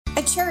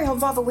Cherry Hill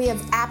Volvo, we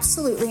have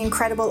absolutely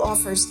incredible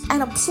offers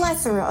and a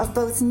plethora of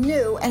both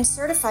new and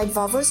certified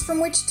Volvos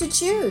from which to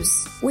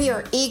choose. We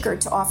are eager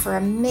to offer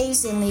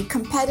amazingly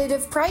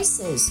competitive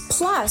prices,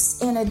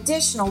 plus an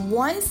additional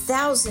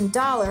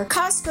 $1,000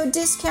 Costco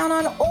discount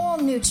on all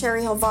new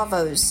Cherry Hill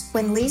Volvos.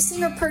 When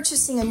leasing or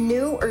purchasing a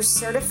new or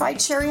certified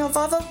Cherry Hill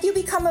Volvo, you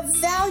become a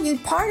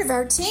valued part of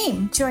our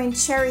team. Join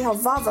Cherry Hill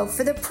Volvo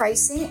for the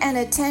pricing and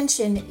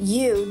attention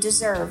you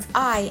deserve.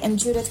 I am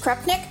Judith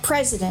Krupnick,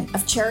 president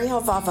of Cherry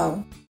Hill Volvo.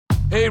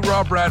 Hey,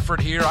 Rob Bradford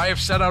here. I have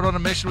set out on a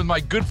mission with my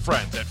good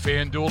friends at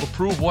FanDuel to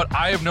prove what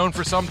I have known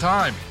for some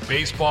time.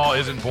 Baseball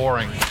isn't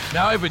boring.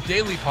 Now I have a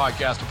daily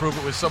podcast to prove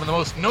it with some of the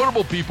most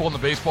notable people in the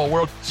baseball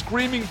world,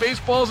 screaming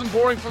baseball isn't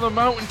boring from the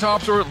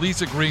mountaintops, or at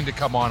least agreeing to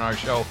come on our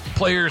show.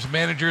 Players,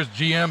 managers,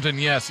 GMs, and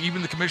yes,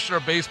 even the commissioner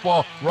of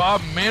baseball,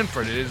 Rob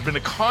Manfred. It has been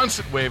a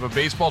constant wave of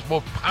baseball's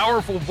most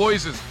powerful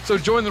voices. So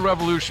join the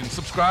revolution.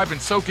 Subscribe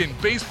and soak in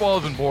Baseball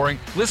Isn't Boring.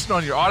 Listen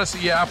on your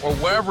Odyssey app or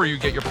wherever you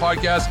get your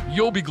podcasts.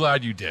 You'll be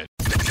glad you did.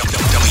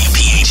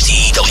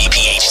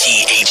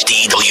 WPHT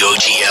HD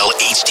WOGL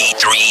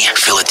HD3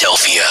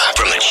 Philadelphia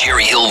from the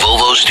Cherry Hill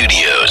Volvo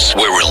Studios,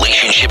 where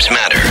relationships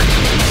matter.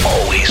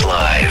 Always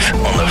live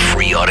on the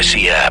free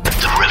Odyssey app.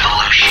 The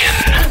revolution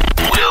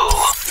will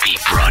be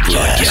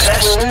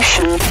broadcast.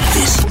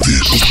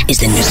 This is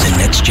the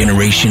next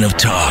generation of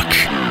talk.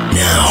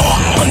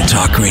 Now on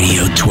Talk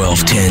Radio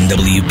 1210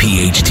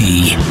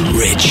 WPHT,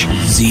 Rich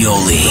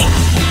Zeoli.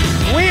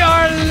 We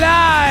are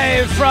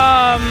live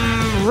from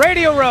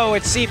Radio Row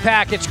at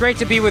CPAC. It's great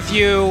to be with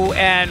you,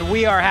 and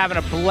we are having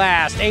a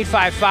blast.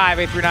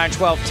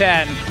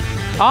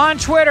 855-839-1210. On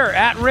Twitter,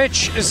 at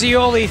Rich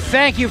Zeoli.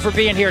 Thank you for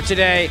being here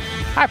today.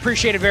 I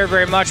appreciate it very,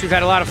 very much. We've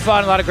had a lot of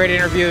fun, a lot of great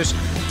interviews.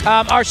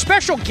 Our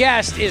special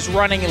guest is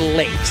running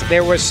late.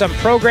 There was some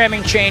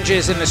programming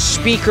changes in the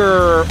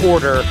speaker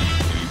order,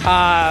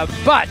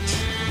 but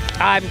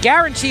I'm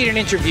guaranteed an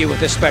interview with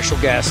this special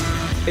guest.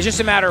 It's just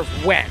a matter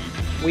of when.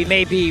 We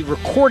may be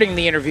recording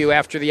the interview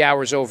after the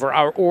hour's over,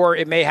 or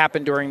it may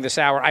happen during this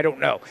hour. I don't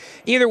know.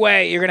 Either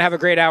way, you're going to have a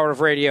great hour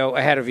of radio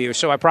ahead of you,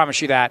 so I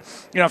promise you that.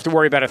 You don't have to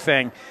worry about a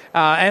thing.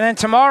 And then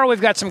tomorrow, we've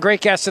got some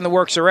great guests in the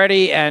works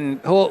already, and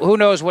who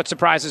knows what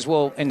surprises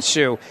will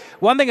ensue.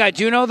 One thing I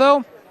do know,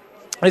 though,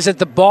 is that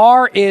the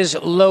bar is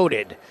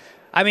loaded.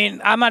 I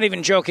mean, I'm not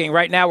even joking.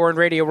 Right now, we're in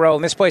Radio Row,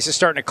 and this place is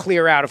starting to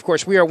clear out. Of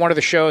course, we are one of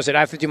the shows that I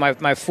have to do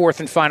my fourth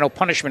and final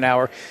punishment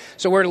hour,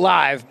 so we're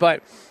live,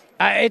 but...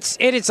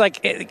 It's like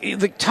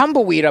the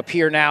tumbleweed up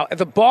here now.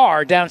 The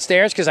bar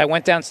downstairs, because I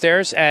went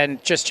downstairs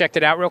and just checked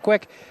it out real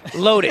quick,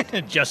 loaded.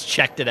 Just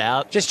checked it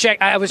out? Just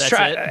checked. I was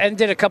trying and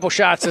did a couple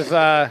shots of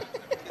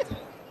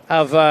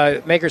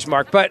Maker's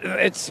Mark, but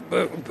it's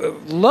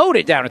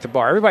loaded down at the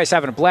bar. Everybody's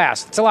having a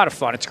blast. It's a lot of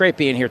fun. It's great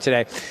being here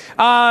today.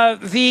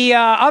 The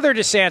other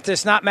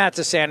DeSantis, not Matt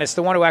DeSantis,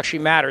 the one who actually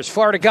matters,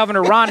 Florida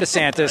Governor Ron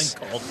DeSantis,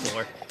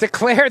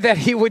 declared that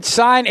he would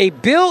sign a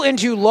bill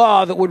into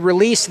law that would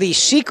release the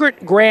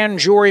secret grand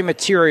jury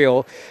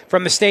material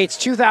from the state's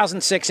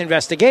 2006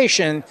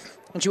 investigation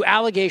into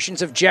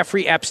allegations of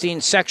Jeffrey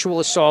Epstein's sexual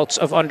assaults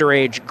of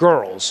underage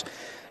girls.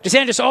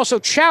 DeSantis also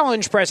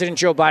challenged President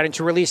Joe Biden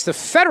to release the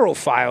federal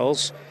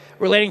files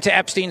relating to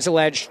Epstein's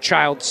alleged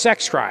child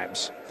sex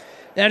crimes.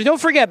 Now,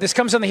 don't forget, this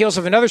comes on the heels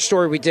of another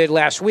story we did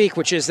last week,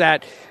 which is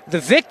that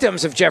the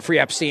victims of Jeffrey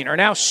Epstein are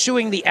now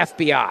suing the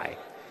FBI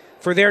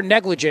for their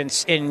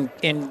negligence in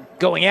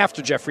going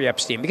after Jeffrey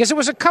Epstein, because it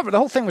was a cover. The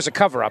whole thing was a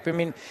cover-up. I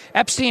mean,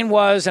 Epstein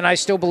was, and I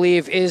still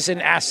believe, is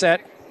an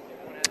asset.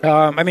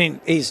 I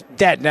mean, he's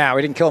dead now.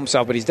 He didn't kill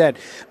himself, but he's dead.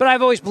 But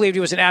I've always believed he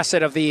was an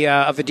asset of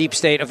the deep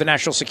state, of the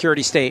national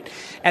security state.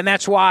 And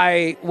that's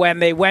why when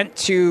they went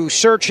to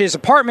search his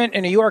apartment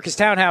in New York, his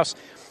townhouse,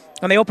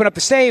 and they opened up the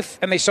safe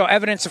and they saw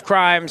evidence of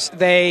crimes,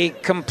 they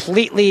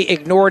completely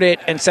ignored it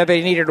and said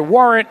they needed a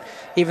warrant,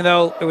 even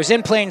though it was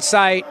in plain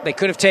sight. They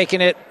could have taken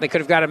it. They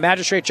could have got a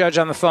magistrate judge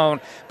on the phone,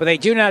 but they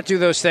do not do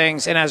those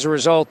things. And as a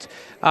result,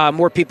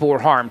 more people were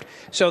harmed.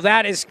 So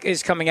that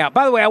is coming out.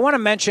 By the way,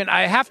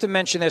 I have to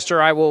mention this,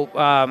 or I will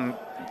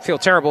feel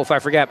terrible if I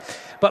forget.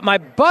 But my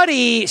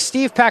buddy,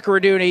 Steve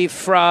Paccaraduni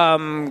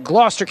from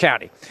Gloucester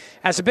County,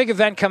 has a big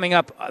event coming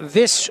up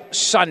this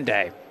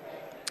Sunday.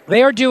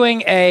 They are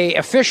doing an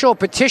official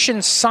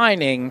petition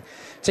signing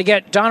to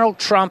get Donald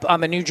Trump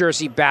on the New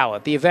Jersey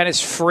ballot. The event is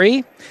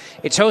free.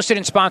 It's hosted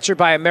and sponsored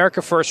by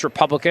America First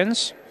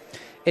Republicans.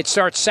 It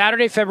starts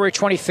Saturday, February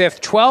 25th,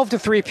 12 to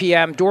 3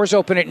 p.m. Doors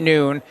open at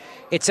noon.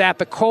 It's at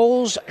the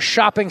Kohl's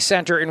Shopping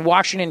Center in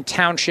Washington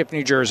Township,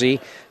 New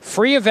Jersey.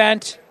 Free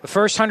event. The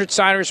first 100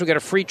 signers will get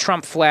a free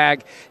Trump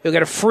flag. You'll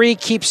get a free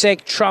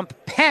keepsake Trump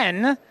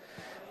pen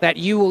that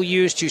you will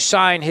use to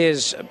sign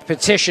his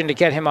petition to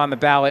get him on the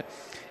ballot.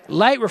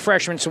 Light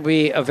refreshments will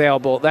be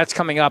available. That's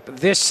coming up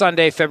this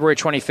Sunday, February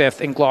 25th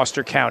in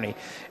Gloucester County.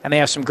 And they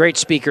have some great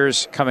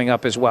speakers coming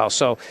up as well.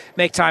 So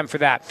make time for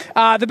that.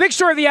 The big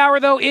story of the hour,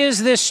 though,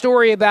 is this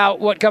story about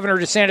what Governor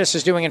DeSantis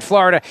is doing in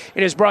Florida.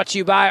 It is brought to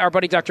you by our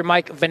buddy Dr.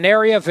 Mike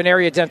Veneria,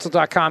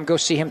 VeneriaDental.com. Go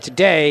see him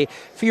today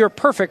for your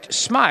perfect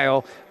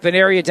smile,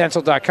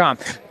 VeneriaDental.com.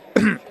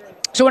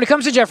 So when it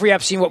comes to Jeffrey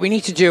Epstein, what we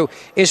need to do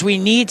is we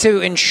need to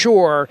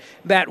ensure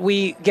that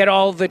we get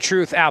all the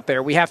truth out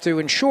there. We have to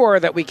ensure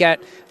that we get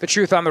the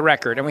truth on the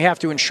record, and we have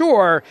to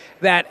ensure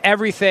that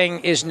everything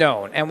is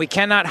known, and we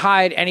cannot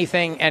hide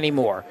anything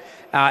anymore.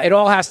 It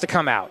all has to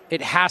come out.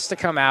 It has to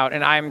come out,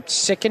 and I'm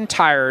sick and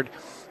tired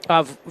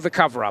of the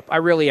cover-up. I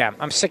really am.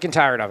 I'm sick and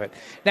tired of it.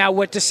 Now,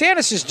 what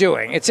DeSantis is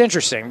doing, it's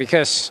interesting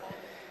because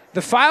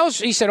the files,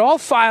 he said all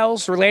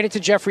files related to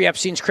Jeffrey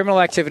Epstein's criminal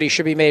activity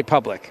should be made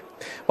public.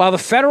 While the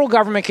federal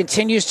government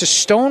continues to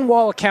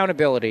stonewall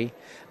accountability,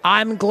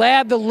 I'm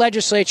glad the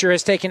legislature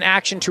has taken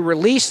action to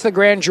release the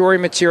grand jury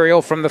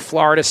material from the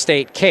Florida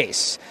state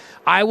case.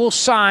 I will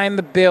sign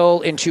the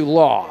bill into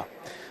law.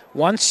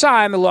 Once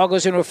signed, the law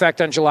goes into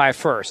effect on July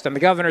 1st. And the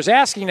governor's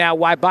asking now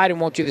why Biden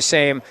won't do the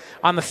same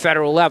on the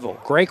federal level.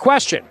 Great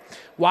question.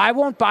 Why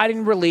won't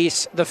Biden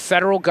release the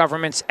federal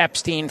government's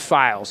Epstein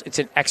files? It's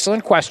an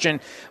excellent question.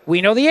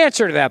 We know the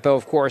answer to that, though,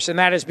 of course, and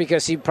that is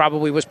because he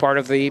probably was part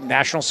of the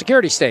national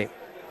security state.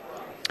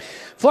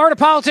 Florida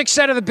politics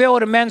said of the bill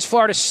it amends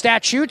Florida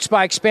statutes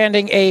by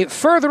expanding a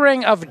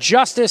furthering of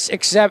justice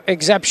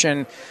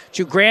exception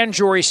to grand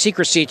jury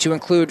secrecy to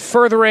include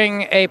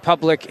furthering a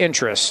public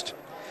interest.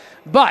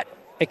 But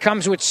it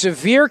comes with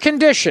severe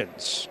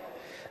conditions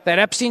that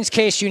Epstein's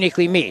case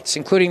uniquely meets,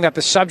 including that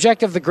the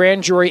subject of the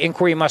grand jury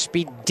inquiry must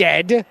be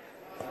dead.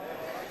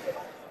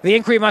 The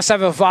inquiry must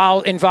have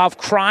involved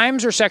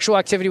crimes or sexual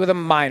activity with a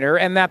minor,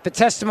 and that the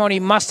testimony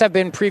must have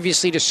been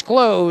previously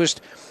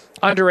disclosed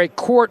under a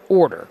court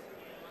order.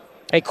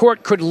 A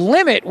court could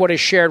limit what is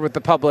shared with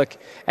the public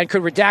and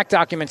could redact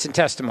documents and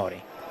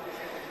testimony.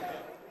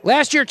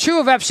 Last year, 2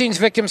 of Epstein's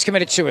victims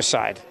committed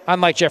suicide,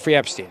 unlike Jeffrey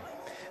Epstein.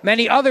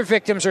 Many other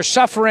victims are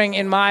suffering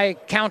in my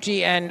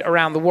county and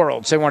around the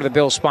world, said one of the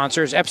bill's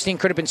sponsors. Epstein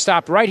could have been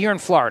stopped right here in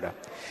Florida.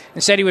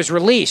 Instead, he was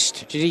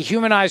released to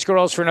dehumanize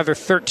girls for another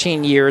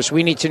 13 years.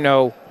 We need to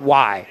know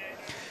why.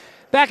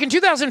 Back in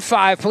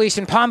 2005, police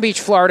in Palm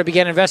Beach, Florida,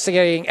 began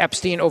investigating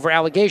Epstein over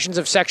allegations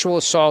of sexual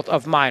assault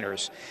of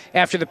minors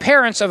after the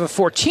parents of a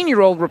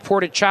 14-year-old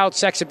reported child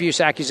sex abuse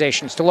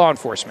accusations to law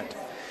enforcement.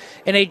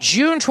 In a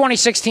June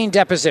 2016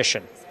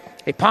 deposition,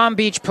 a Palm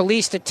Beach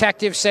police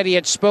detective said he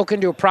had spoken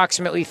to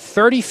approximately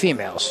 30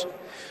 females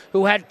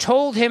who had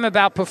told him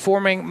about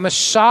performing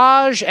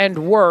massage and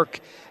work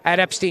at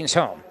Epstein's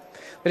home.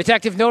 The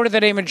detective noted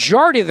that a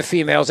majority of the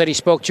females that he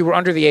spoke to were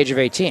under the age of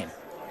 18.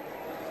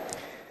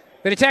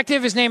 The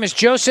detective, his name is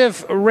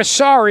Joseph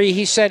Rosari,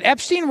 he said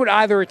Epstein would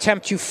either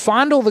attempt to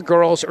fondle the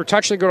girls or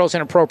touch the girls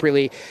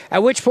inappropriately,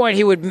 at which point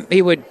he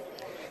would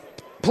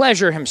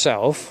pleasure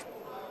himself.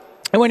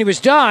 And when he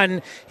was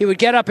done, he would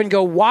get up and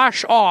go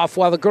wash off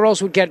while the girls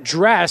would get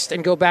dressed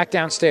and go back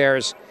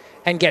downstairs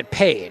and get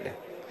paid.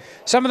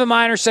 Some of the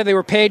minors said they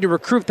were paid to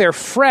recruit their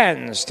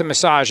friends to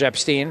massage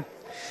Epstein.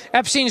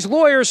 Epstein's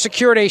lawyers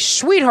secured a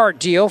sweetheart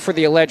deal for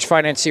the alleged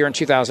financier in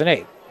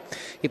 2008.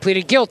 He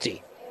pleaded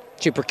guilty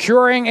to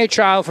procuring a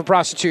child for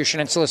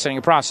prostitution and soliciting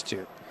a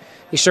prostitute.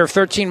 He served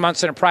 13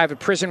 months in a private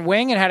prison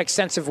wing and had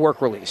extensive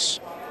work release.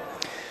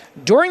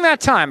 During that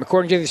time,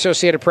 according to the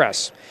Associated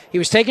Press, he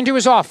was taken to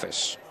his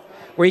office,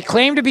 where he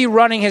claimed to be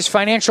running his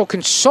financial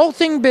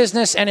consulting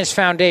business and his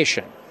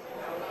foundation.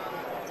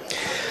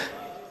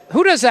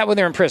 Who does that when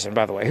they're in prison,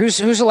 by the way?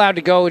 Who's allowed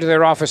to go to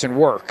their office and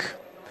work?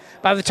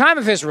 By the time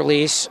of his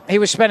release, he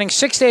was spending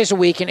 6 days a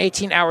week and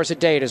 18 hours a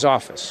day at his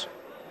office.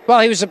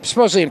 Well, he was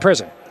supposedly in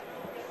prison.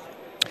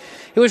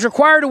 He was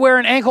required to wear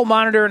an ankle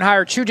monitor and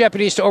hire 2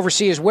 deputies to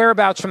oversee his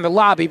whereabouts from the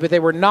lobby, but they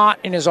were not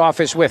in his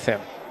office with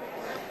him.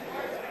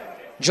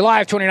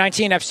 July of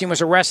 2019, Epstein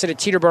was arrested at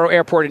Teterboro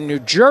Airport in New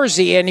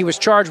Jersey, and he was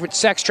charged with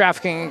sex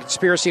trafficking and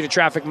conspiracy to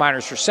traffic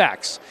minors for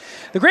sex.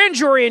 The grand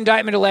jury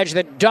indictment alleged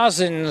that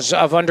dozens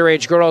of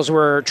underage girls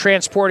were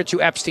transported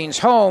to Epstein's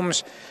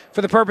homes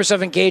for the purpose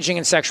of engaging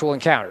in sexual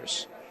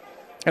encounters.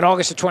 In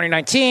August of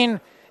 2019,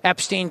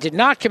 Epstein did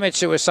not commit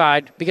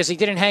suicide because he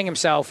didn't hang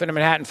himself in a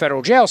Manhattan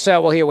federal jail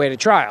cell while he awaited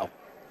trial.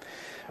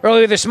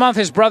 Earlier this month,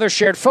 his brother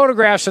shared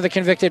photographs of the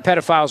convicted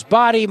pedophile's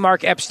body.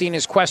 Mark Epstein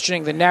is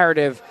questioning the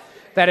narrative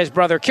that his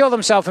brother killed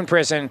himself in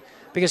prison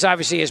because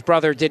obviously his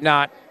brother did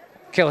not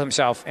kill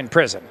himself in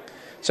prison.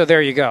 So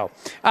there you go.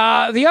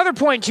 The other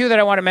point, too, that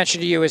I want to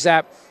mention to you is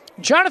that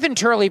Jonathan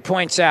Turley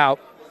points out,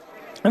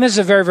 and this is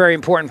a very, very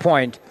important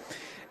point,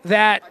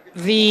 that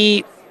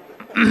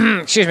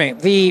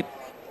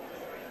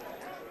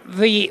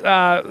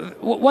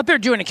what they're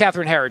doing to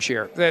Catherine Herridge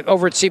here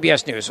over at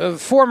CBS News, a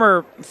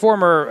former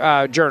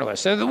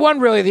journalist,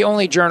 the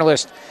only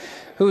journalist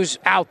who's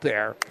out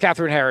there,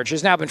 Catherine Herridge,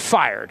 has now been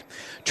fired.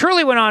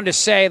 Turley went on to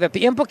say that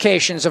the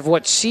implications of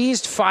what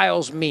seized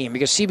files mean,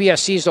 because CBS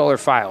seized all their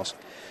files,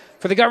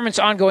 for the government's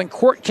ongoing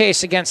court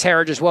case against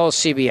Herridge as well as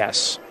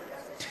CBS.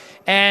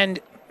 And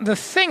the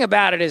thing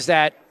about it is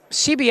that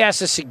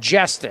CBS is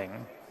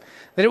suggesting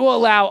that it will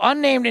allow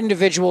unnamed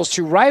individuals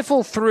to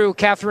rifle through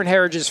Catherine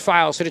Herridge's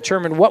files to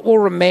determine what will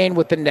remain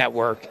with the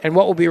network and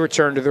what will be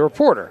returned to the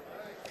reporter.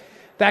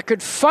 That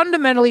could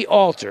fundamentally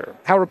alter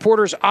how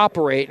reporters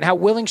operate and how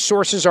willing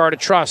sources are to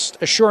trust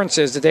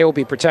assurances that they will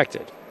be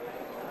protected.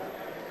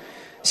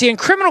 See, in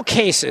criminal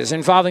cases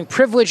involving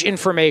privileged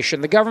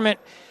information, the government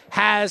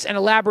has an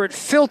elaborate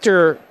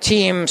filter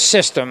team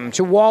system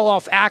to wall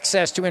off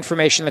access to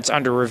information that's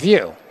under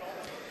review.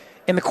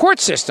 In the court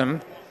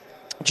system,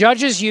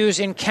 judges use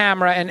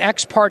in-camera and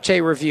ex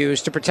parte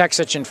reviews to protect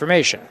such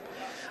information.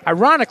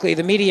 Ironically,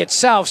 the media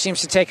itself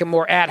seems to take a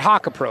more ad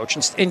hoc approach.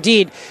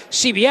 Indeed,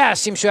 CBS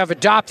seems to have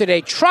adopted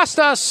a trust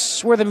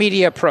us, we're the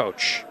media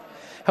approach.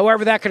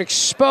 However, that could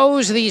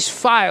expose these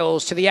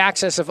files to the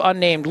access of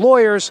unnamed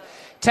lawyers,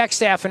 tech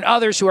staff, and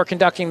others who are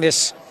conducting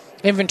this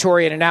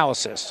inventory and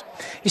analysis.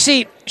 You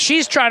see,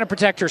 she's trying to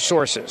protect her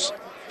sources.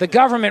 The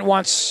government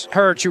wants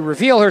her to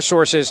reveal her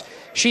sources.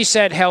 She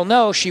said, hell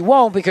no, she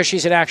won't, because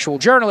she's an actual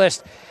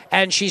journalist,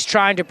 and she's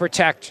trying to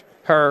protect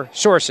her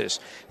sources.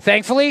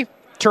 Thankfully,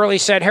 Turley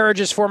said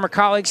Heritage's former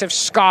colleagues have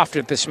scoffed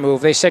at this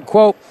move. They said,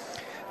 quote,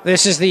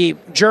 this is the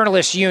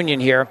journalists' union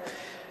here.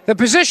 The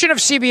position of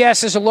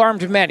CBS has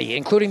alarmed many,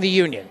 including the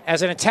union,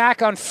 as an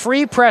attack on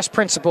free press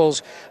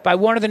principles by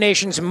one of the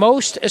nation's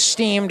most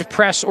esteemed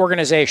press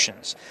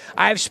organizations.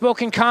 I have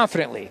spoken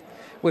confidently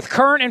with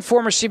current and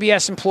former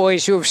CBS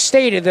employees who have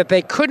stated that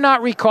they could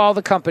not recall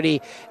the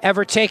company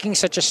ever taking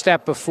such a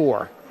step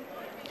before.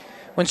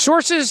 When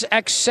sources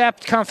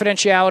accept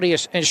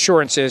confidentiality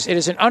assurances, it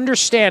is an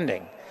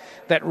understanding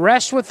that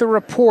rests with the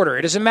reporter.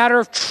 It is a matter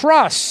of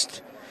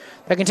trust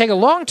that can take a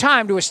long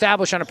time to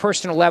establish on a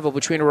personal level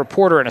between a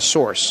reporter and a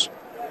source.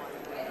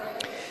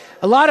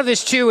 A lot of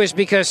this, too, is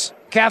because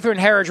Catherine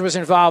Herridge was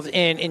involved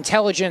in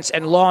intelligence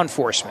and law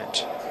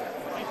enforcement.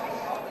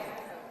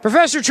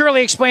 Professor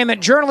Turley explained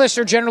that journalists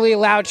are generally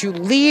allowed to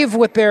leave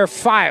with their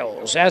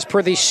files as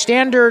per the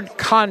standard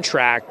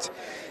contract,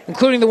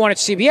 including the one at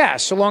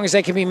CBS, so long as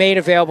they can be made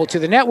available to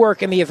the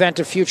network in the event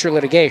of future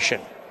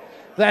litigation.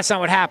 That's not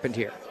what happened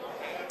here.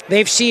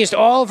 They've seized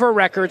all of her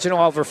records and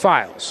all of her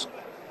files.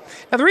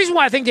 Now, the reason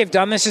why I think they've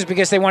done this is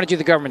because they want to do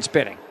the government's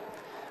bidding.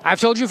 I've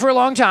told you for a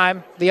long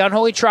time, the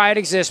unholy triad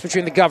exists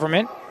between the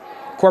government,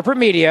 corporate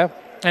media,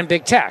 and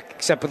big tech,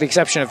 except with the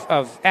exception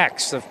of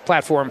X, the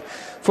platform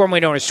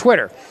formerly known as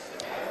Twitter.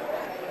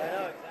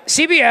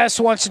 CBS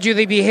wants to do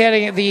the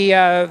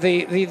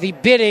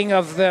bidding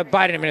of the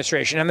Biden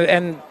administration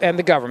and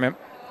the government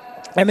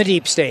and the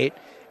deep state,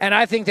 and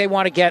I think they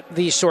want to get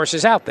these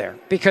sources out there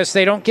because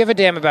they don't give a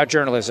damn about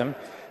journalism.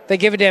 They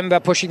give a damn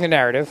about pushing the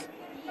narrative.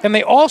 And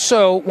they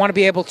also want to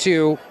be able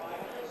to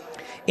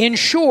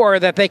ensure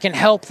that they can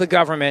help the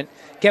government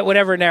get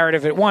whatever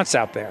narrative it wants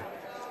out there.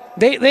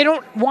 They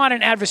don't want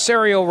an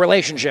adversarial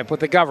relationship with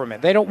the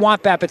government. They don't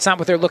want that. That's not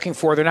what they're looking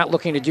for. They're not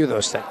looking to do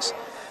those things.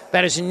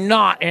 That is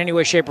not in any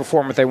way, shape, or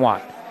form what they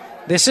want.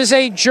 This is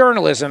a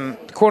journalism,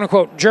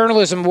 quote-unquote,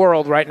 journalism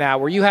world right now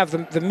where you have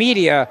the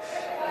media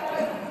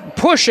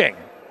pushing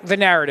the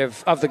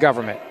narrative of the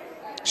government,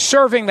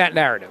 serving that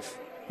narrative.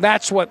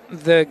 That's what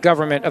the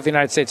government of the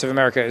United States of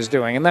America is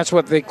doing, and that's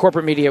what the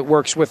corporate media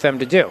works with them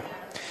to do.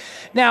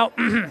 Now,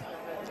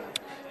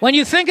 when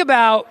you think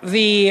about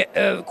the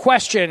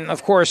question,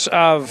 of course,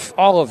 of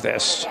all of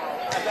this,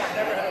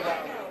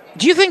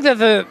 do you think that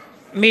the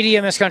media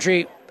in this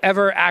country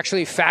ever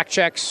actually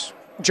fact-checks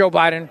Joe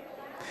Biden?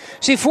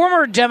 See,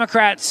 former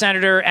Democrat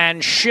senator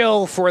and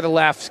shill for the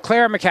left,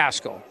 Claire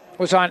McCaskill,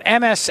 was on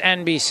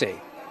MSNBC.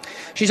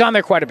 She's on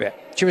there quite a bit.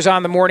 She was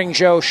on the Morning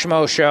Joe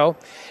Schmo show.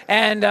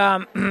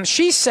 And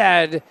she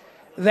said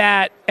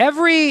that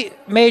every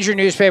major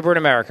newspaper in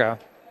America,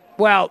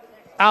 well,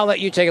 I'll let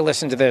you take a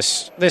listen to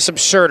this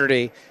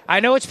absurdity. I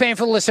know it's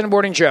painful to listen to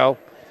Morning Joe,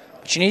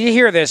 but you need to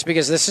hear this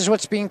because this is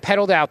what's being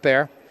peddled out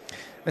there.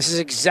 This is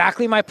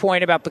exactly my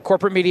point about the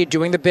corporate media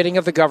doing the bidding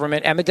of the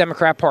government and the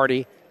Democrat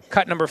Party.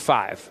 Cut number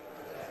 5.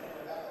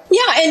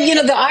 Yeah,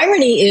 and the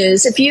irony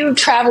is if you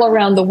travel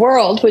around the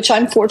world, which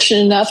I'm fortunate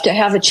enough to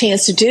have a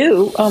chance to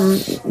do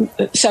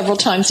several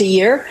times a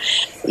year,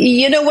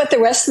 you know what the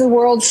rest of the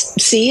world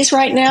sees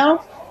right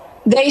now?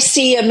 They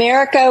see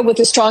America with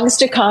the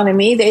strongest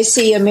economy. They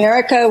see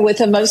America with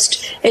the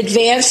most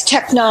advanced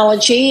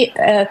technology.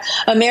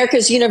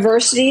 America's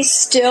universities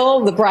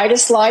still the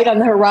brightest light on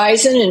the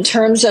horizon in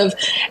terms of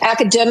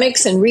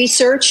academics and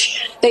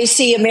research. They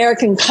see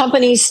American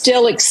companies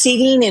still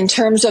exceeding in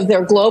terms of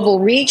their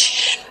global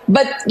reach.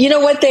 But you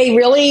know what they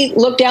really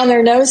look down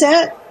their nose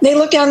at? They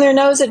look down their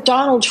nose at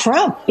Donald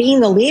Trump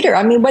being the leader.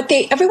 I mean,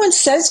 everyone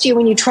says to you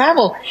when you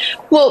travel,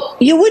 well,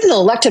 you wouldn't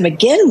elect him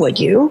again, would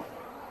you?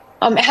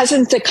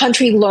 Hasn't the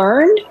country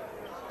learned?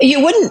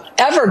 You wouldn't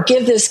ever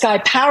give this guy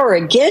power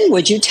again,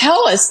 would you?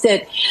 Tell us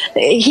that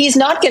he's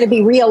not going to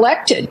be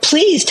reelected.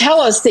 Please tell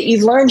us that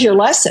you've learned your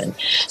lesson.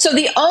 So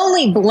the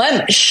only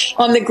blemish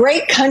on the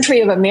great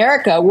country of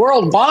America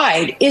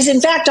worldwide is,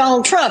 in fact,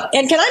 Donald Trump.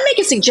 And can I make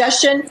a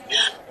suggestion?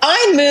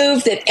 I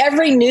move that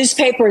every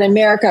newspaper in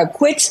America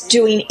quits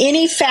doing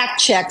any fact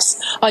checks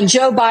on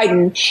Joe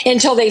Biden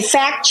until they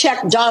fact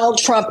check Donald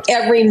Trump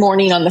every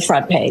morning on the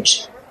front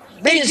page.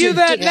 They do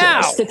that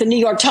now. That the New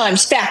York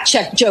Times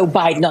fact-checked Joe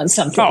Biden on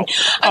something.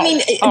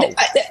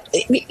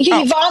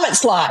 He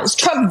vomits lies.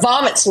 Trump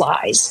vomits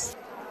lies.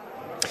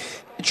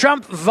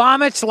 Trump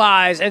vomits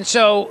lies, and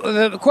so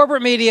the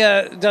corporate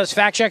media does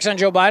fact checks on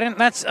Joe Biden.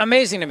 That's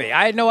amazing to me.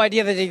 I had no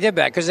idea that they did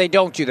that because they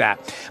don't do that.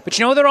 But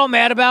you know what they're all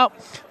mad about?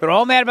 They're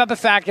all mad about the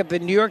fact that the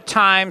New York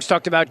Times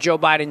talked about Joe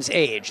Biden's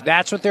age.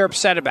 That's what they're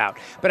upset about.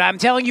 But I'm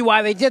telling you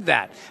why they did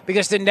that.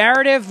 Because the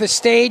narrative, the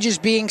stage is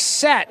being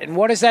set. And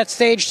what is that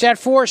stage set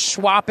for?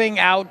 Swapping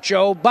out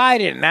Joe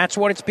Biden. That's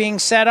what it's being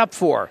set up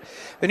for.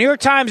 The New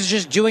York Times is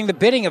just doing the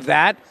bidding of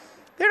that.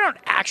 They don't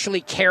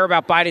actually care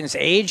about Biden's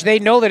age. They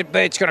know that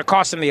it's going to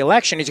cost him the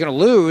election. He's going to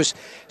lose.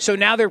 So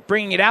now they're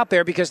bringing it out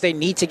there because they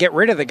need to get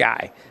rid of the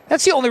guy.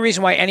 That's the only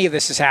reason why any of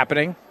this is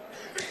happening.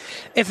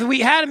 If we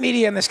had a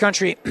media in this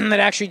country that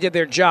actually did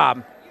their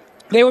job,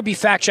 they would be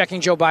fact-checking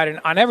Joe Biden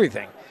on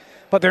everything.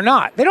 But they're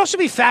not. They'd also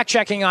be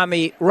fact-checking on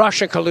the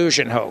Russia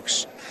collusion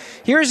hoax.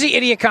 Here's the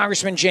idiot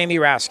Congressman Jamie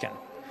Raskin,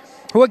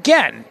 who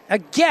again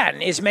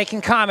is making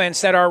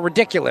comments that are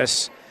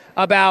ridiculous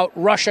about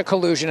Russia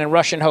collusion and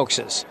Russian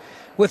hoaxes.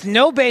 With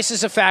no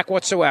basis of fact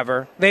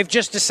whatsoever, they've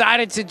just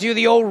decided to do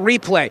the old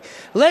replay.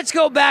 Let's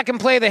go back and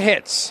play the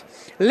hits.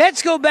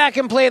 Let's go back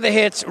and play the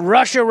hits.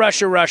 Russia,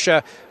 Russia,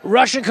 Russia.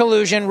 Russia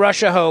collusion,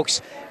 Russia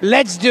hoax.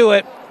 Let's do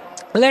it.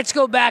 Let's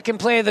go back and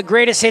play the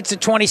greatest hits of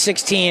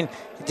 2016.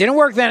 It didn't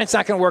work then. It's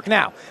not going to work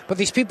now. But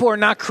these people are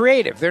not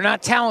creative. They're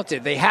not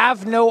talented. They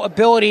have no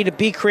ability to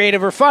be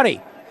creative or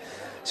funny.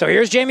 So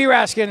here's Jamie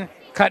Raskin.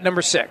 Cut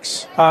number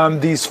 6.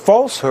 These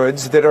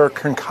falsehoods that are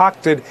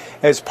concocted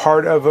as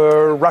part of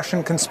a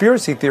Russian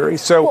conspiracy theory.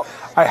 So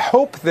I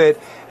hope that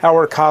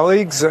our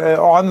colleagues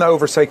on the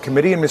Oversight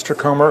Committee and Mr.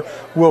 Comer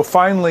will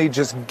finally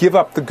just give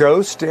up the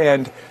ghost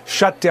and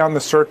shut down the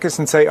circus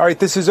and say, all right,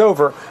 this is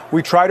over.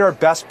 We tried our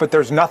best, but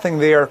there's nothing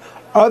there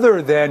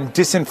other than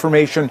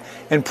disinformation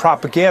and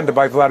propaganda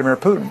by Vladimir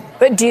Putin.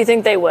 But do you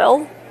think they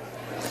will?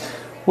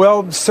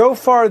 Well, so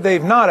far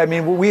they've not. I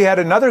mean, we had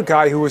another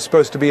guy who was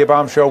supposed to be a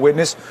bombshell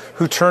witness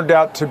who turned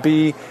out to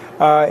be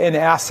an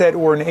asset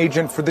or an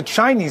agent for the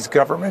Chinese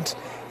government.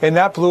 And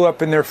that blew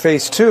up in their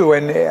face, too.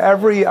 And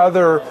every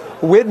other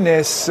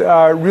witness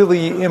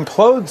really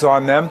implodes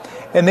on them.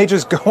 And they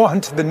just go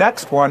on to the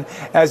next one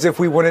as if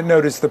we wouldn't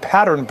notice the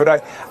pattern.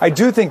 But I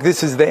do think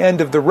this is the end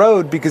of the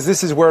road because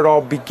this is where it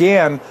all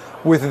began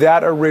with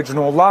that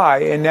original lie.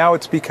 And now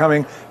it's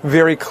becoming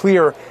very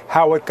clear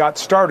how it got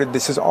started.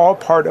 This is all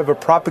part of a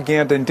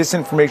propaganda and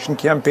disinformation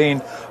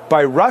campaign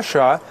by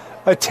Russia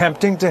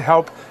attempting to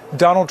help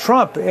Donald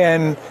Trump.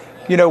 And,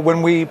 you know,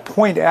 when we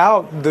point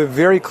out the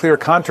very clear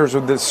contours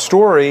of this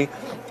story,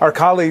 our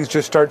colleagues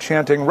just start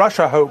chanting,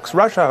 Russia hoax,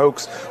 Russia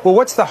hoax. Well,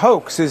 what's the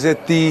hoax? Is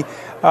it the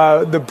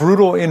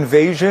brutal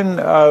invasion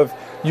of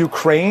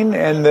Ukraine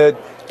and the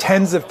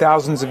tens of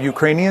thousands of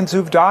Ukrainians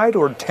who've died,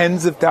 or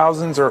tens of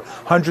thousands or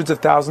hundreds of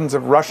thousands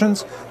of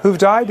Russians who've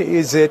died?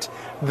 Is it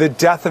the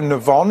death of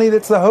Navalny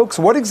that's the hoax?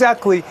 What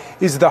exactly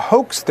is the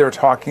hoax they're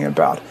talking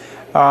about?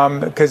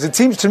 Because it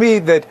seems to me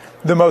that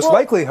the most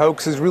likely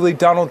hoax is really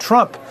Donald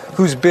Trump,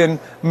 who's been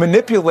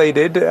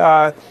manipulated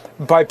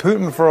by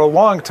Putin for a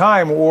long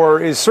time,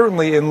 or is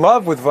certainly in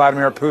love with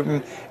Vladimir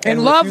Putin.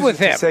 In love with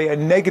him. To say a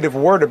negative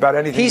word about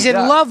anything. He's in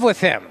love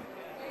with him.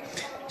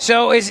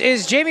 So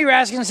is Jamie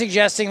Raskin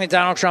suggesting that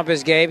Donald Trump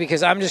is gay?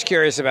 Because I'm just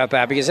curious about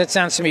that, because that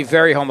sounds to me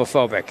very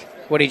homophobic,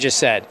 what he just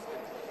said.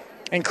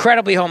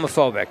 Incredibly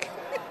homophobic.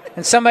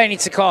 And somebody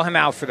needs to call him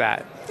out for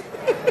that.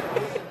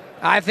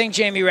 I think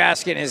Jamie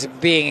Raskin is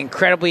being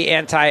incredibly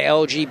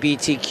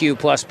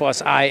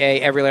anti-LGBTQ++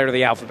 IA, every letter of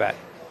the alphabet.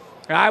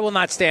 And I will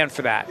not stand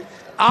for that.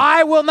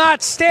 I will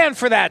not stand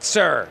for that,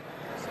 sir.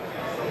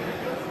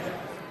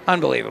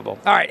 Unbelievable.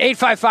 All right,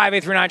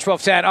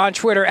 855-839-1210 on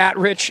Twitter, at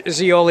Rich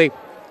Zeoli.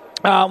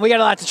 We got a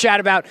lot to chat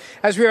about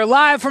as we are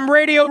live from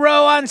Radio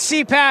Row on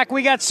CPAC.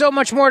 We got so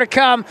much more to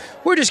come.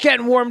 We're just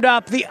getting warmed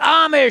up. The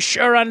Amish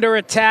are under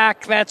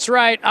attack. That's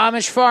right,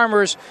 Amish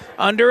farmers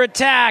under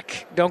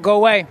attack. Don't go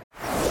away.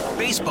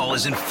 Baseball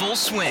is in full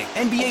swing.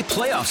 NBA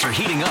playoffs are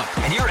heating up,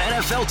 and your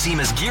NFL team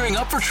is gearing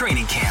up for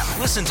training camp.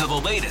 Listen to the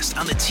latest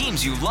on the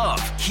teams you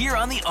love here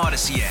on the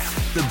Odyssey app.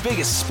 The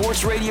biggest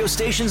sports radio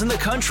stations in the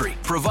country,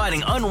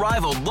 providing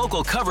unrivaled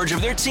local coverage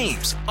of their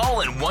teams, all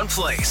in one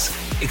place.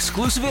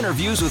 Exclusive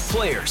interviews with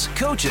players,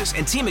 coaches,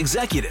 and team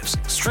executives,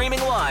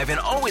 streaming live and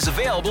always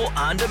available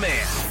on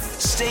demand.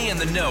 Stay in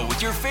the know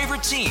with your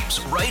favorite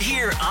teams right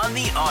here on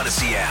the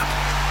Odyssey app.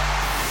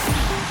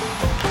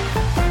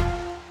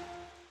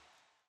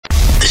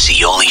 The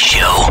Zeoli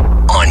Show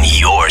on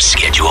your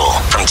schedule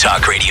from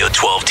Talk Radio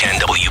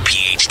 1210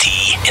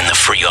 WPHT in the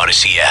free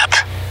Odyssey app.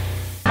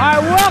 All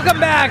right, welcome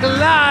back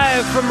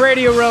live from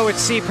Radio Row at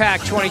CPAC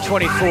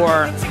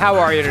 2024. How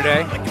are you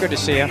today? Good to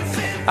see you.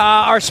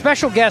 Our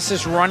special guest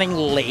is running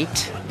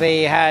late.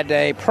 They had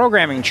a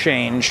programming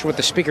change with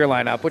the speaker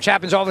lineup, which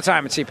happens all the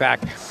time at CPAC.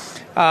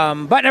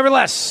 But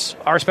nevertheless,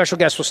 our special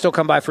guest will still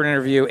come by for an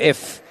interview.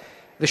 If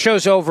the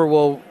show's over,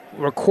 we'll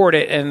record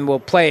it and we'll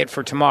play it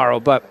for tomorrow.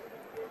 But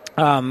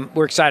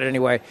we're excited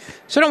anyway.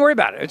 So don't worry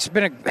about it. It's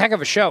been a heck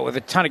of a show with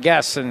a ton of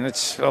guests, and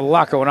it's a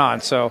lot going on.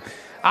 So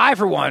I,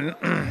 for one,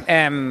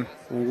 am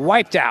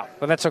wiped out.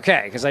 But that's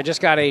okay, because I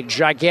just got a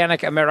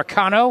gigantic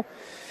Americano.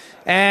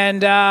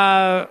 And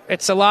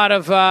it's a lot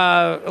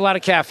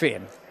of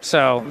caffeine.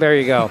 So there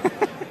you go.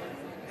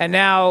 And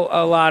now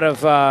a lot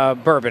of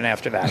bourbon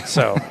after that.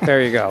 So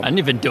there you go. I didn't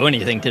even do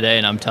anything today,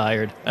 and I'm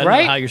tired. I don't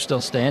know how you're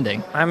still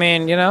standing. I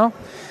mean,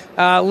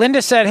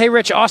 Linda said, "Hey,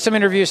 Rich, awesome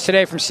interviews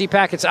today from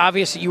CPAC. It's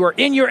obvious that you are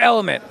in your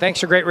element.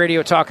 Thanks for great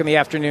radio talk in the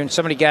afternoon.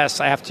 So many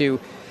guests. I have to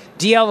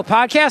DL the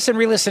podcast and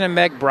re-listen to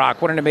Meg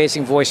Brock. What an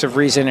amazing voice of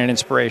reason and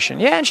inspiration."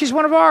 Yeah, and she's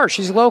one of ours.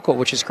 She's local,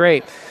 which is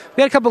great.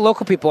 We had a couple of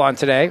local people on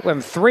today. We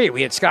had 3.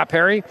 We had Scott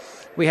Perry,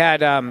 we had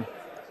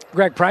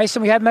Greg Price,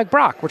 and we had Meg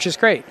Brock, which is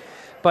great.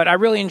 But I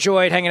really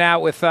enjoyed hanging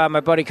out with my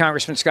buddy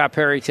Congressman Scott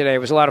Perry today. It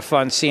was a lot of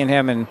fun seeing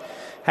him and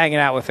hanging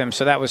out with him,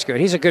 so that was good.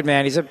 He's a good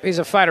man. He's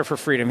a fighter for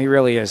freedom. He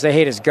really is. They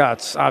hate his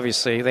guts,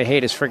 obviously. They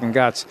hate his freaking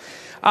guts.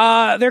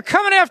 They're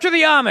coming after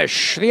the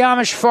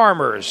Amish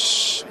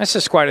farmers. This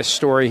is quite a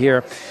story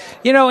here.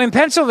 In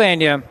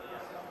Pennsylvania,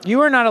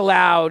 you are not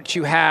allowed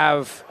to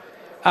have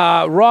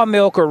raw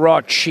milk or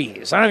raw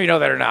cheese. I don't know if you know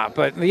that or not,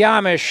 but the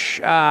Amish,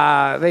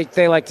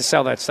 they like to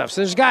sell that stuff.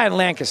 So there's a guy in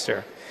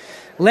Lancaster,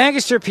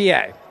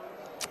 PA.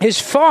 His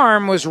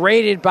farm was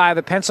raided by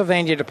the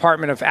Pennsylvania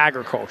Department of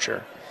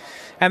Agriculture.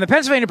 And the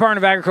Pennsylvania Department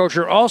of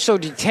Agriculture also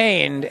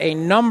detained a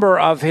number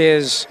of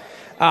his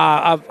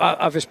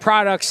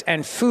products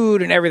and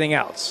food and everything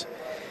else.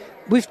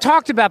 We've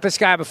talked about this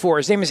guy before.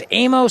 His name is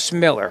Amos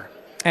Miller,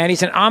 and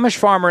he's an Amish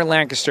farmer in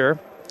Lancaster.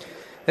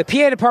 The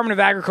PA Department of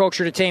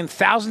Agriculture detained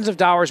thousands of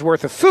dollars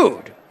worth of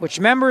food, which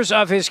members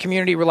of his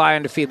community rely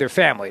on to feed their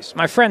families.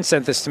 My friend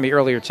sent this to me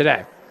earlier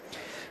today.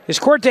 His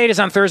court date is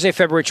on Thursday,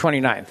 February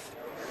 29th.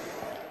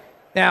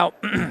 Now,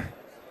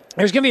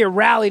 there's going to be a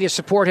rally to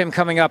support him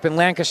coming up in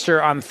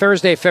Lancaster on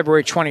Thursday,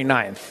 February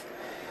 29th.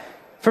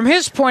 From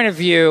his point of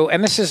view,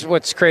 and this is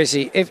what's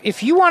crazy,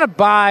 if you want to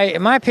buy,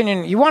 in my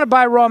opinion, you want to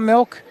buy raw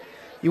milk,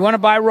 you want to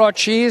buy raw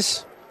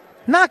cheese,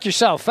 knock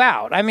yourself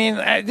out. I mean,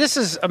 this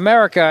is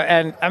America,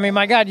 and I mean,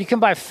 my God, you can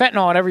buy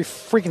fentanyl on every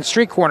freaking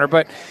street corner,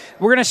 but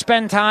we're going to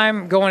spend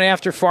time going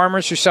after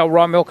farmers who sell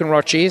raw milk and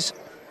raw cheese.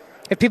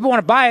 If people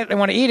want to buy it, they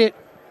want to eat it,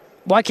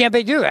 why can't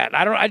they do that?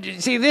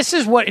 See, this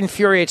is what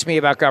infuriates me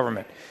about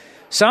government.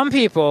 Some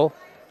people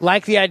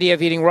like the idea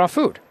of eating raw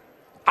food.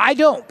 I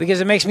don't,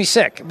 because it makes me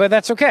sick, but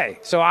that's okay.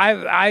 So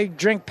I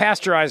drink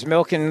pasteurized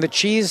milk, and the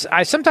cheese,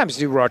 I sometimes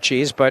do raw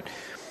cheese, but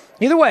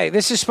either way,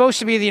 this is supposed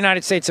to be the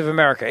United States of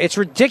America. It's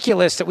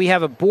ridiculous that we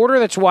have a border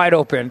that's wide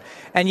open,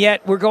 and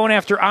yet we're going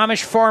after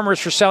Amish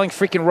farmers for selling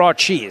freaking raw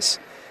cheese.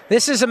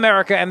 This is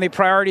America and the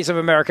priorities of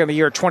America in the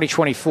year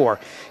 2024.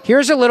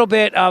 Here's a little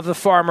bit of the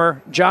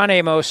farmer, John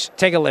Amos.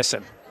 Take a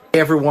listen.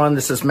 Hey, everyone.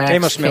 This is Max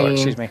Amos Miller, Kane.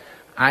 excuse me.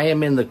 I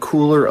am in the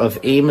cooler of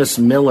Amos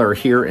Miller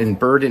here in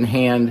Bird in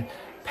Hand,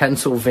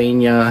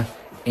 Pennsylvania.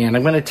 And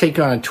I'm going to take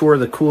you on a tour of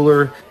the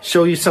cooler,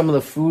 show you some of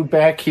the food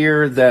back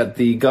here that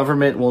the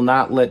government will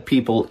not let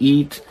people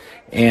eat,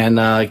 and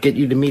get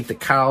you to meet the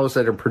cows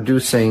that are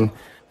producing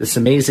this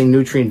amazing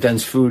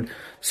nutrient-dense food.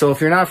 So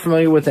if you're not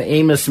familiar with the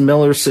Amos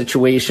Miller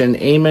situation,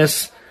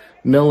 Amos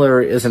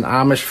Miller is an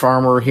Amish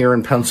farmer here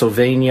in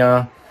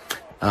Pennsylvania,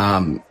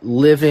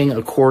 living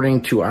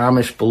according to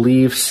Amish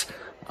beliefs,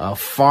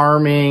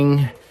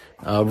 farming,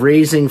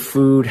 raising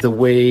food the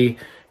way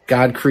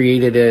God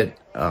created it,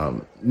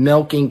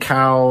 milking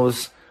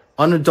cows,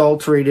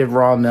 unadulterated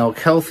raw milk,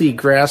 healthy,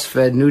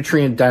 grass-fed,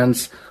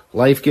 nutrient-dense,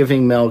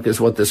 life-giving milk is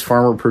what this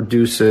farmer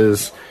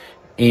produces.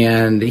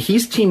 And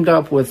he's teamed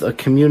up with a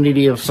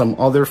community of some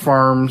other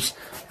farms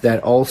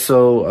that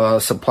also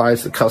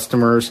supplies the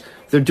customers.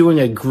 They're doing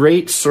a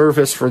great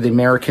service for the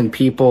American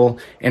people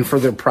and for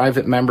their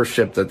private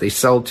membership that they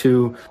sell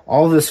to.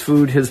 All this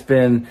food has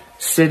been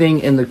sitting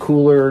in the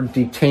cooler,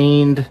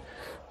 detained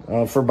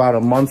for about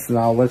a month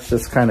now. Let's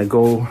just kind of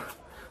go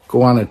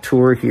on a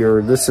tour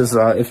here. This is,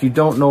 if you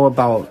don't know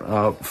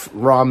about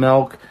raw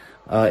milk,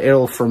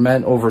 it'll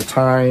ferment over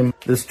time.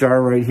 This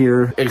jar right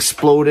here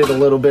exploded a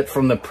little bit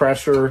from the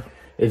pressure.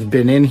 It's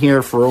been in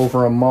here for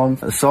over a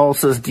month.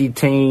 Salsa's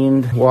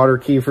detained, water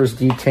kefirs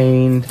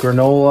detained,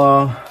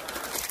 granola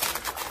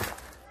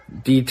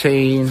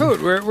detained.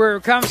 Food. We're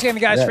confiscating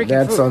the guy's freaking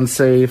that's food. That's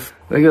unsafe.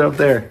 Look it up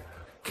there.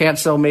 Can't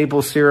sell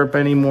maple syrup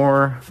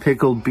anymore.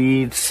 Pickled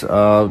beets,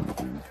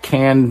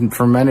 canned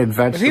fermented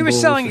vegetables. If he was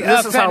selling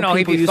this is fentanyl, how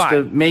he'd people be used fine.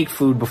 to make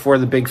food before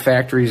the big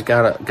factories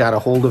got a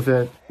hold of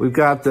it. We've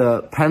got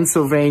the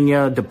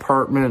Pennsylvania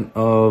Department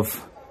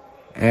of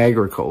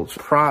Agriculture.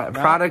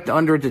 Product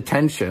under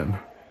detention.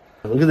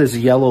 Look at this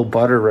yellow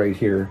butter right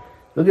here.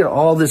 Look at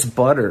all this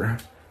butter.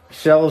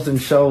 Shelves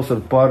and shelves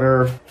of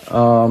butter.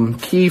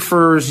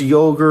 Kefirs,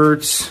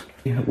 yogurts.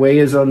 Whey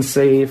is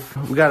unsafe.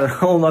 We got a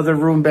whole other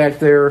room back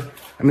there.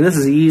 I mean, this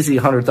is easy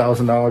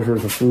 $100,000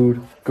 worth of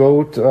food.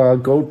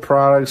 Goat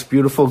products,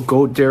 beautiful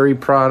goat dairy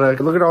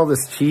product. Look at all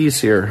this cheese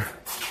here.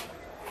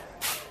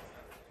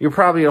 You're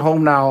probably at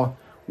home now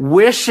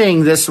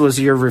wishing this was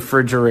your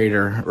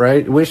refrigerator,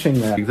 right?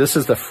 Wishing that. This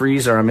is the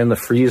freezer. I'm in the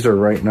freezer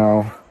right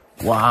now.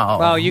 Wow.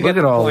 Well, you Look get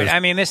at the all point. this.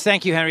 I mean,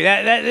 thank you, Henry.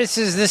 This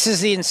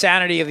is the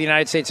insanity of the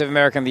United States of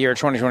America in the year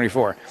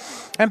 2024.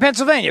 And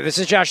Pennsylvania, this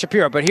is Josh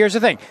Shapiro. But here's the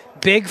thing.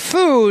 Big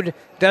Food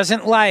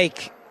doesn't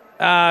like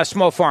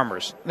small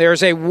farmers.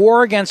 There's a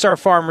war against our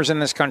farmers in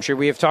this country.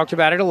 We have talked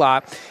about it a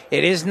lot.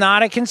 It is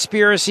not a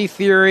conspiracy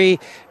theory.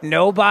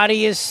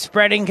 Nobody is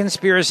spreading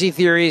conspiracy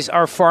theories.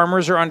 Our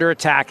farmers are under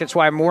attack. That's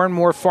why more and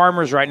more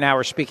farmers right now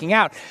are speaking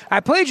out. I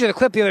played you the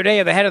clip the other day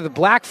of the head of the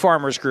Black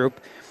Farmers Group.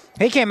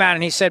 He came out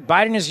and he said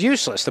Biden is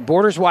useless. The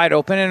border's wide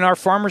open and our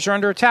farmers are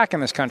under attack in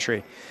this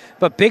country.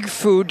 But big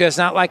food does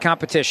not like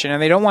competition,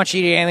 and they don't want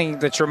you to eat anything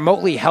that's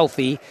remotely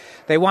healthy.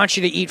 They want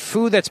you to eat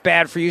food that's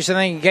bad for you so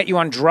they can get you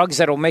on drugs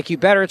that will make you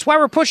better. It's why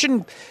we're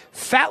pushing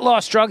fat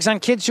loss drugs on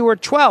kids who are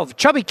 12.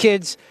 Chubby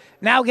kids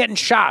now getting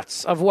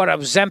shots of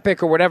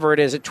Ozempic or whatever it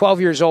is at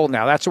 12 years old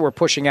now. That's what we're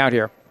pushing out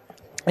here.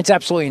 It's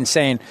absolutely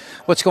insane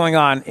what's going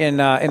on in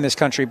this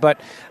country. But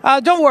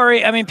don't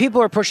worry. I mean,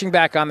 people are pushing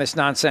back on this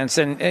nonsense.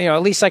 And,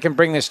 at least I can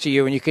bring this to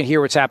you and you can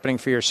hear what's happening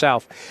for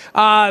yourself.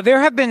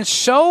 There have been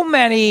so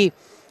many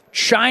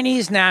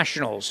Chinese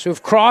nationals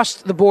who've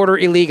crossed the border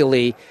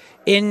illegally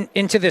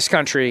into this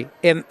country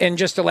in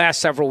just the last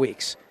several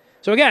weeks.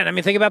 So, again, I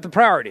mean, think about the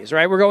priorities,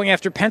 right? We're going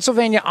after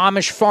Pennsylvania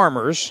Amish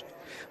farmers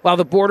while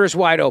the border's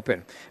wide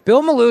open.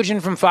 Bill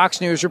Malugin from Fox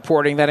News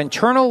reporting that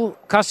internal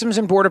Customs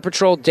and Border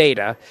Patrol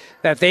data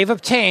that they've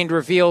obtained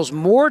reveals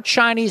more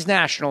Chinese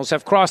nationals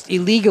have crossed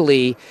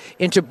illegally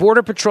into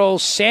Border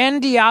Patrol's San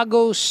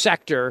Diego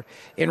sector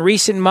in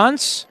recent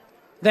months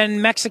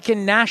than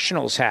Mexican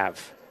nationals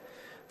have.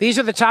 These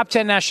are the top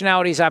 10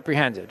 nationalities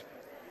apprehended: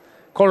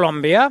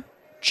 Colombia,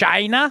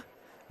 China,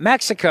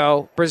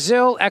 Mexico,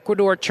 Brazil,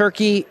 Ecuador,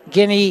 Turkey,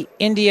 Guinea,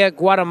 India,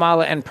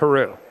 Guatemala, and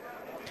Peru.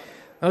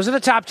 Those are the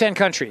top 10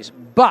 countries.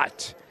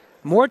 But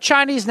more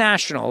Chinese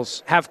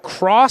nationals have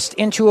crossed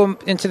into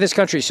this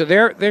country. So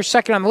they're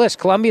second on the list.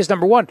 Colombia's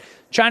number one.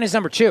 China's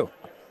number two.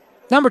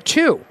 Number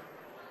two.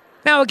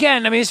 Now,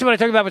 again, I mean, this is what I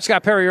talked about with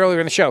Scott Perry earlier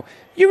in the show.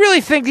 You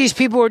really think these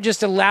people are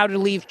just allowed to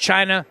leave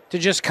China to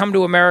just come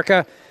to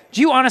America?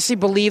 Do you honestly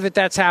believe that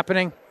that's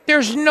happening?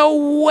 There's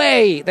no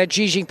way that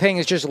Xi Jinping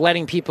is just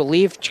letting people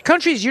leave.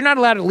 Countries, you're not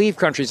allowed to leave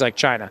countries like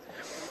China.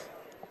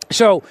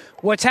 So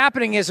what's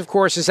happening is, of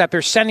course, is that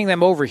they're sending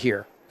them over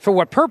here. For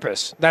what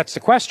purpose? That's the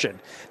question.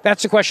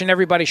 That's the question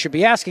everybody should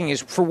be asking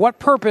is, for what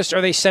purpose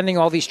are they sending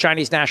all these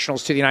Chinese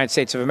nationals to the United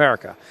States of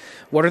America?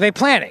 What are they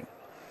planning?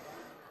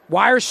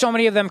 Why are so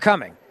many of them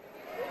coming?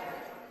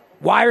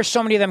 Why are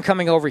so many of them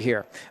coming over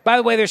here? By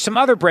the way, there's some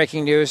other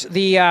breaking news.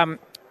 The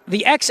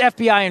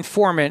ex-FBI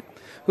informant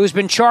who's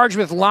been charged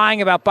with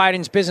lying about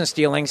Biden's business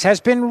dealings has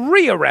been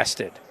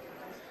rearrested.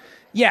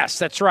 Yes,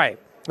 that's right.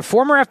 A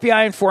former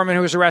FBI informant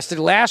who was arrested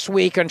last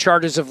week on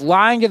charges of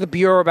lying to the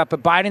Bureau about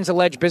Biden's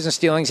alleged business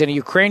dealings in a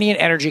Ukrainian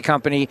energy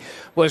company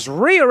was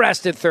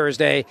rearrested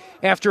Thursday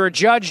after a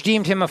judge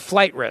deemed him a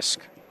flight risk.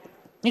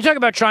 You talk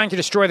about trying to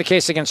destroy the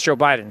case against Joe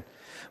Biden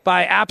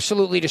by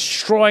absolutely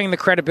destroying the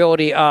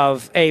credibility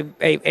of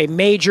a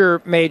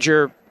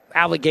major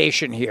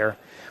allegation here.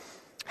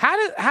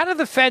 How do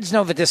the feds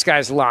know that this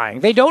guy's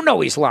lying? They don't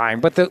know he's lying,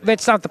 but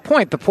that's not the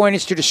point. The point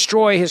is to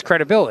destroy his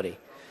credibility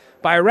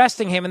by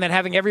arresting him and then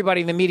having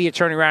everybody in the media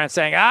turning around and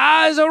saying,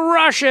 it's a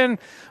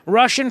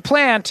Russian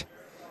plant.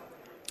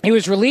 He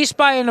was released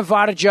by a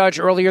Nevada judge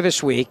earlier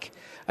this week.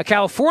 A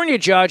California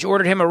judge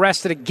ordered him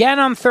arrested again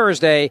on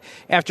Thursday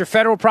after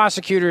federal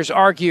prosecutors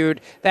argued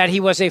that he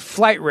was a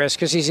flight risk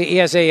because he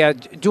has a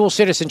dual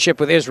citizenship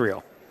with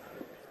Israel.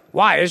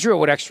 Why? Israel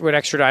would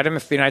extradite him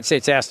if the United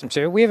States asked him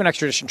to. We have an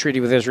extradition treaty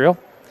with Israel.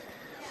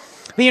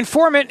 The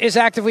informant is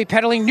actively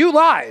peddling new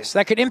lies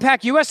that could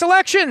impact U.S.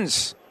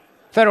 elections,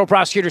 federal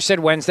prosecutors said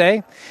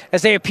Wednesday,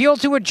 as they appealed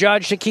to a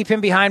judge to keep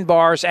him behind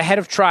bars ahead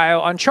of trial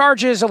on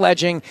charges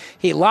alleging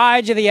he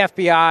lied to the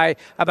FBI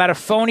about a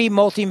phony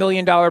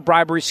multi-million-dollar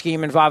bribery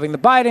scheme involving the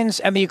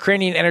Bidens and the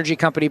Ukrainian energy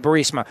company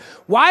Burisma.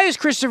 Why is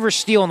Christopher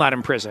Steele not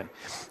in prison?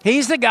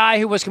 He's the guy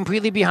who was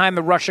completely behind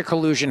the Russia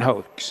collusion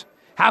hoax.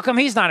 How come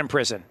he's not in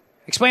prison?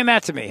 Explain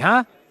that to me,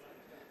 huh?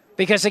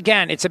 Because,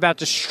 again, it's about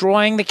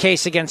destroying the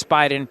case against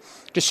Biden,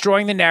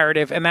 destroying the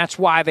narrative, and that's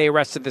why they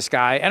arrested this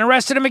guy and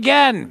arrested him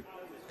again.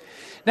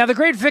 Now, the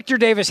great Victor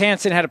Davis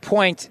Hanson had a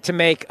point to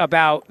make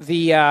about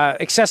the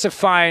excessive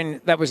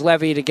fine that was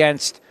levied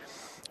against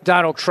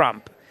Donald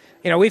Trump.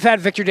 We've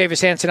had Victor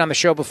Davis Hanson on the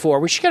show before.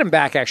 We should get him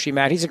back, actually,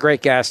 Matt. He's a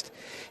great guest.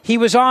 He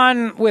was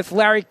on with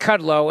Larry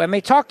Kudlow, and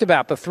they talked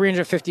about the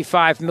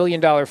 $355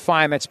 million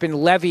fine that's been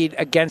levied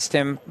against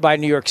him by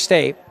New York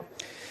State.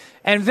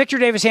 And Victor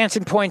Davis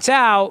Hanson points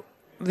out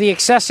the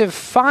excessive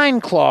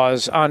fine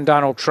clause on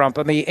Donald Trump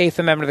on the Eighth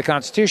Amendment of the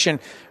Constitution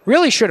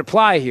really should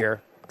apply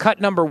here. Cut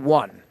number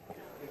 1.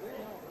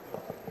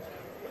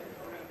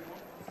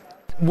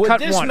 Would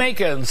this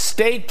make a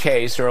state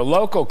case or a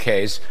local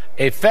case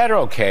a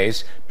federal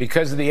case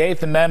because the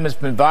Eighth Amendment's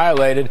been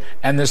violated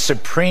and the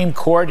Supreme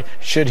Court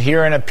should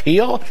hear an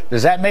appeal?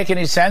 Does that make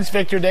any sense,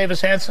 Victor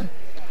Davis Hanson?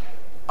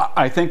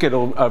 I think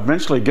it'll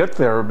eventually get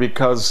there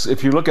because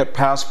if you look at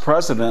past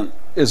precedent,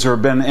 has there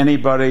been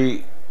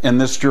anybody in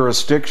this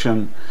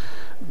jurisdiction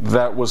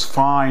that was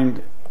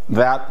fined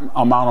that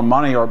amount of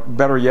money, or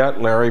better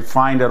yet, Larry,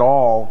 fined at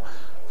all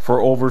for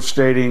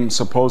overstating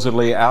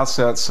supposedly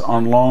assets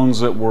on loans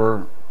that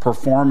were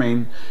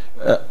performing,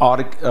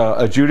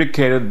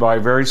 adjudicated by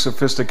very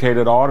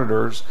sophisticated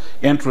auditors.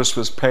 Interest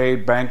was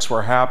paid, banks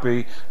were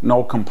happy,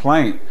 no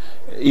complaint,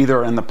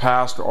 either in the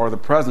past or the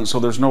present. So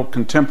there's no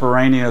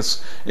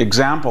contemporaneous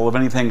example of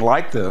anything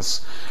like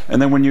this.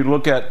 And then when you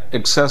look at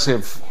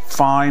excessive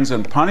fines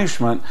and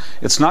punishment,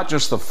 it's not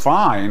just the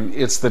fine,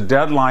 it's the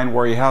deadline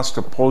where he has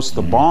to post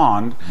the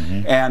bond,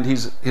 and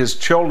his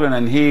children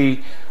and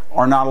he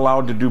are not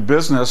allowed to do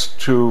business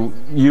to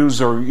use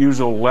their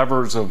usual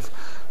levers of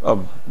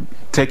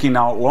taking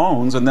out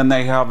loans, and then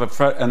they have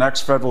an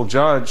ex-federal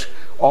judge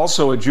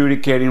also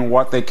adjudicating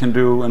what they can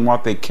do and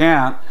what they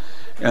can't,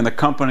 and the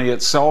company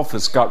itself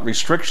has got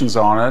restrictions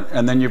on it,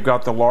 and then you've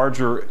got the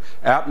larger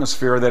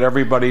atmosphere that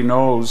everybody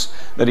knows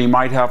that he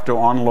might have to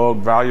unload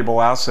valuable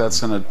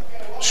assets in a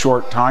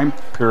short time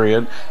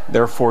period,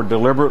 therefore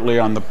deliberately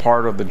on the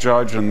part of the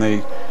judge and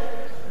the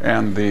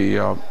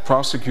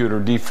prosecutor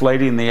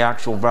deflating the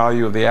actual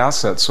value of the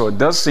assets. So it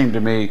does seem to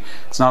me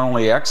it's not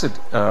only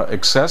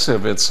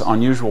excessive, it's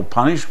unusual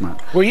punishment.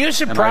 Were you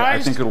surprised? And I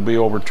think it'll be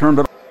overturned.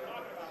 But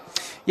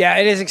yeah,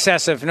 it is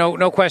excessive.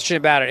 No question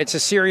about it. It's a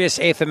serious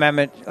Eighth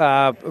Amendment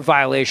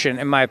violation,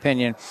 in my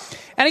opinion.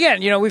 And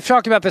again, we've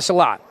talked about this a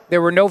lot.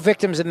 There were no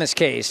victims in this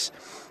case.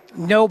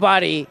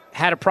 Nobody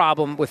had a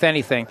problem with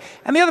anything.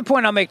 And the other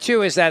point I'll make,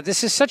 too, is that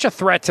this is such a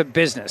threat to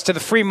business, to the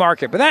free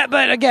market.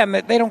 But again,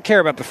 they don't care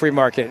about the free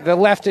market. The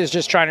left is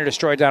just trying to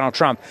destroy Donald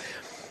Trump.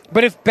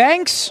 But if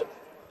banks,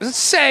 let's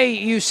say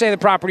you say the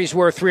property's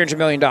worth $300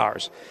 million,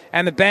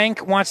 and the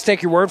bank wants to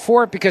take your word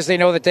for it because they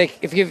know that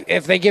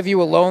if they give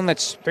you a loan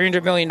that's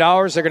 $300 million,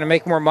 they're going to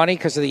make more money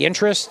because of the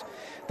interest.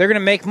 They're going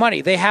to make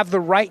money. They have the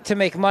right to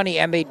make money,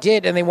 and they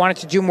did, and they wanted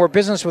to do more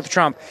business with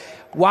Trump.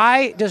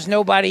 Why does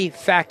nobody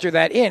factor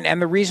that in?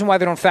 And the reason why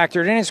they don't factor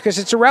it in is because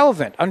it's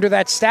irrelevant. Under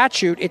that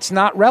statute, it's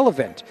not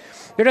relevant.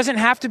 There doesn't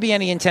have to be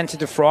any intent to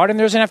defraud, and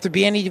there doesn't have to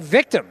be any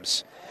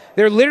victims.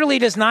 There literally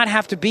does not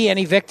have to be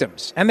any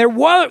victims. And there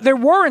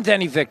weren't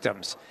any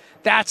victims.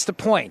 That's the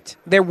point.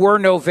 There were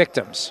no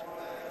victims.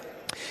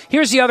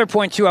 Here's the other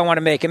point, too, I want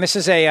to make, and this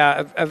is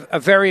a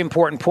very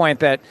important point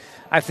that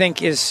I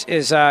think is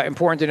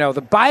important to know.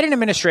 The Biden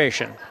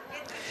administration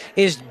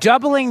is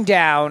doubling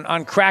down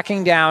on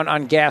cracking down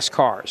on gas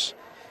cars.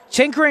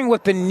 Tinkering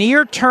with the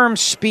near-term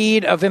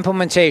speed of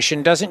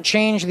implementation doesn't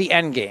change the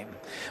end game,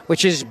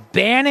 which is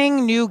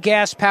banning new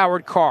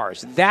gas-powered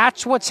cars.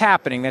 That's what's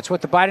happening. That's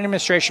what the Biden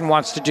administration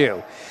wants to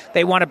do.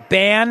 They want to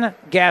ban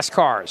gas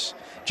cars.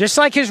 Just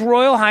like His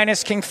Royal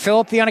Highness King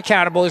Philip the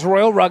Unaccountable, His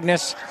Royal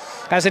Rugness,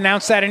 has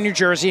announced that in New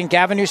Jersey, and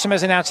Gavin Newsom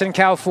has announced it in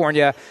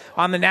California.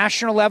 On the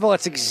national level,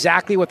 that's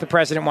exactly what the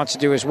president wants to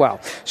do as well.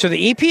 So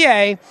the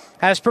EPA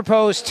has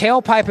proposed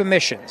tailpipe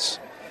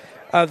emissions,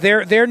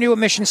 their new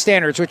emission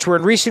standards, which were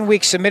in recent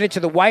weeks submitted to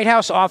the White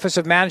House Office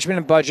of Management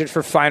and Budget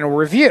for final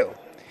review.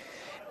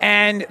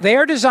 And they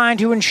are designed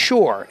to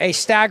ensure a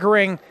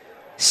staggering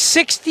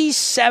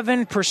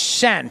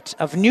 67%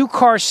 of new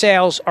car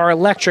sales are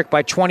electric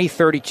by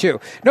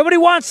 2032. Nobody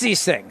wants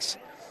these things.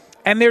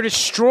 And they're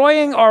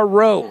destroying our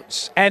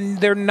roads, and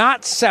they're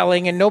not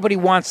selling, and nobody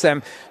wants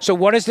them. So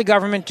what does the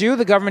government do?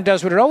 The government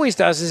does what it always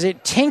does, is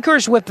it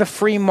tinkers with the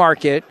free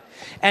market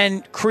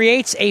and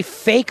creates a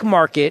fake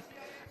market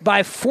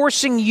by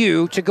forcing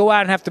you to go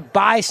out and have to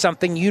buy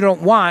something you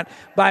don't want,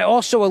 by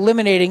also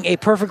eliminating a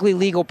perfectly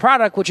legal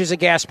product, which is a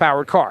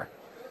gas-powered car.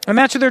 And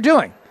that's what they're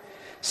doing.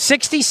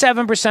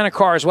 67% of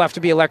cars will have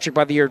to be electric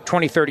by the year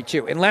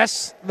 2032,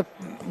 unless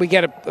we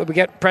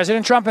get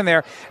President Trump in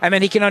there, and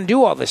then he can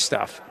undo all this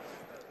stuff.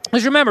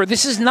 Because remember,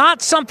 this is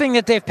not something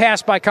that they've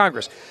passed by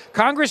Congress.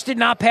 Congress did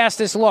not pass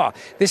this law.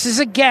 This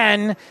is,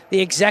 again, the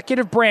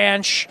executive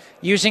branch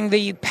using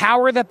the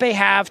power that they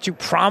have to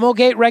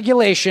promulgate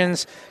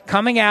regulations,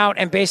 coming out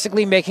and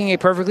basically making a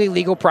perfectly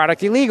legal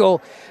product illegal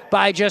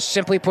by just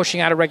simply pushing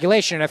out a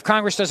regulation. And if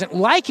Congress doesn't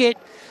like it,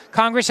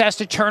 Congress has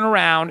to turn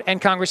around and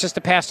Congress has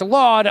to pass a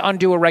law to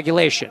undo a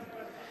regulation.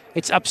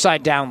 It's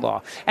upside down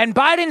law. And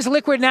Biden's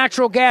liquid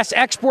natural gas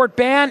export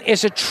ban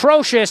is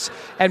atrocious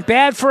and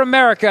bad for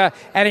America,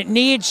 and it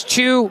needs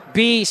to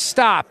be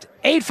stopped.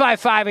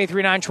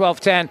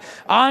 855-839-1210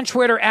 on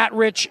Twitter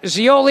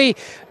 @RichZioli.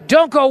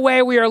 Don't go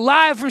away. We are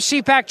live from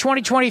CPAC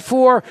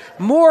 2024.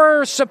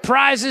 More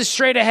surprises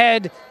straight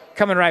ahead.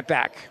 Coming right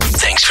back.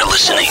 Thanks for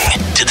listening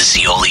to the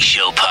Zioli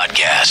Show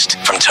podcast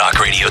from Talk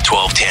Radio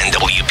 1210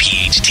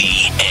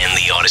 WPHT and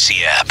the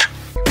Odyssey app.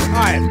 All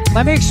right,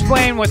 let me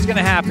explain what's going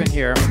to happen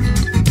here.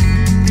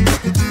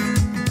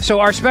 So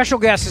our special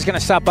guest is going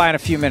to stop by in a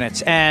few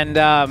minutes,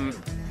 and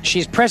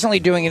she's presently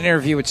doing an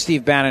interview with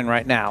Steve Bannon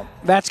right now.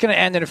 That's going to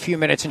end in a few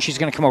minutes, and she's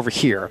going to come over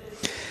here.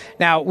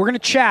 Now, we're going to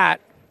chat.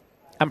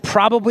 I'm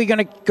probably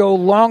going to go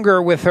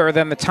longer with her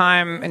than the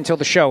time until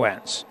the show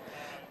ends,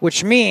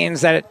 which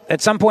means that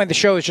at some point the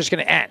show is just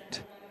going to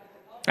end,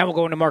 and we'll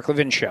go into Mark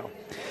Levin's show.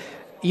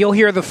 You'll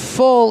hear the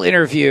full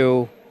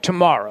interview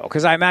tomorrow,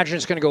 because I imagine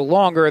it's going to go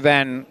longer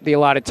than the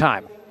allotted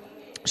time.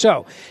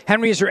 So,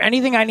 Henry, is there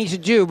anything I need to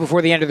do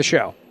before the end of the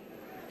show?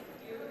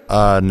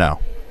 No.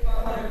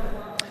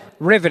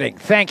 Riveting.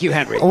 Thank you,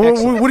 Henry. What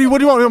do you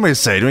want me to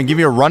say? Do you want to give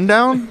me a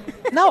rundown?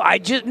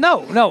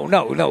 No,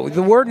 no.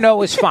 The word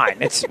 "no" is fine.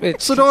 It's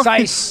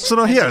concise. So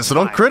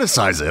don't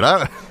criticize it.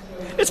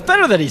 It's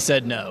better that he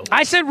said no.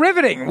 I said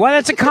riveting. Well,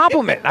 that's a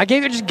compliment. I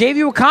just gave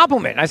you a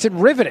compliment. I said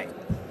riveting.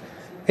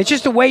 It's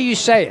just the way you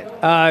say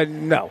it.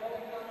 No.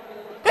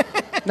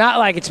 Not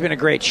like it's been a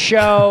great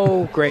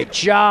show, great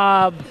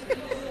job.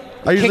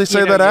 I usually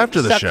say that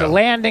after the show. Stuck the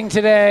landing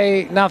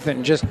today.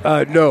 Nothing. Just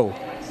no.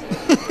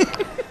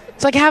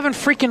 It's like having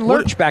freaking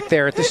Lurch back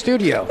there at the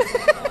studio.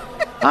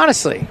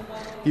 Honestly.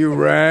 You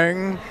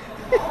rang.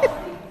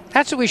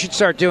 That's what we should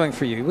start doing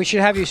for you. We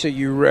should have you say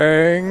you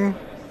rang.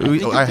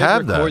 I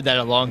have that. Record that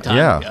a long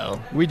time ago.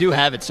 We do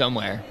have it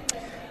somewhere.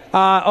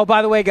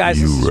 By the way,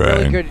 guys, this is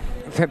really good.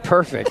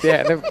 Perfect.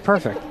 Yeah, they're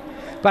perfect.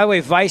 By the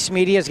way, Vice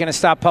Media is going to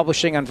stop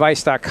publishing on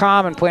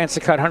Vice.com and plans to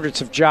cut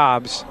hundreds of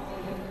jobs.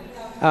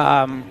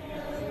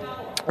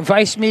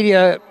 Vice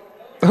Media.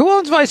 Who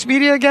owns Vice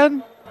Media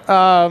again?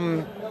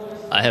 I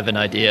have an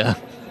idea.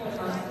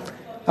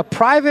 A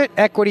private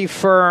equity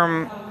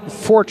firm,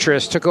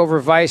 Fortress, took over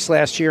Vice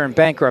last year in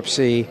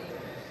bankruptcy,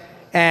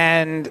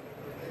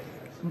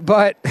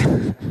 but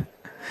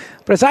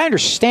as I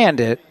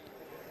understand it,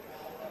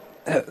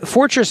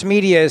 Fortress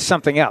Media is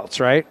something else,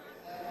 right?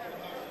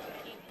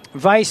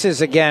 Vice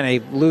is again a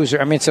loser.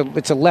 I mean,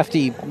 it's a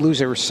lefty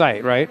loser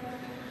site, right?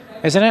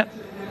 Isn't it?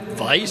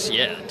 Vice,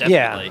 yeah,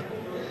 definitely. Yeah.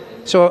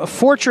 So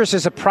Fortress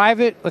is a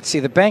private. Let's see,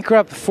 the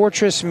bankrupt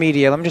Fortress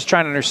Media. I'm just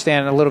trying to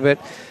understand a little bit.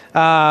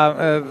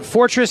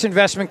 Fortress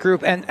Investment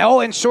Group and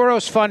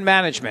Soros Fund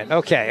Management.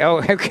 Okay. Oh,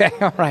 okay.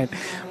 All right.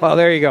 Well,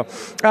 there you go.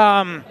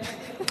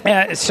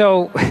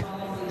 So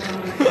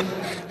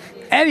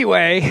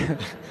anyway.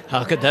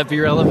 How could that be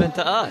relevant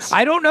to us?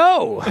 I don't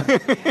know.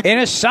 In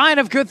a sign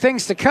of good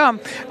things to come.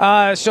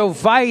 So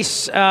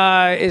Vice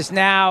is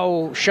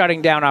now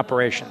shutting down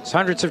operations.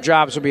 Hundreds of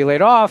jobs will be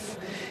laid off.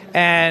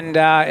 And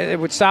it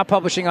would stop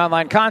publishing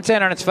online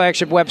content on its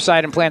flagship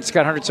website and plans to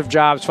cut hundreds of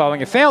jobs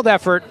following a failed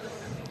effort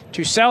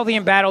to sell the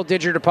embattled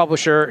digital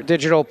publisher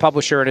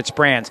and its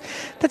brands.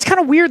 That's kind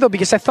of weird, though,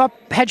 because I thought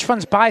hedge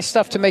funds buy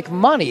stuff to make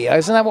money.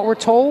 Isn't that what we're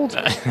told?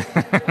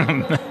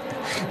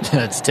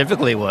 That's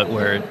typically what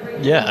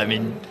I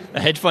mean,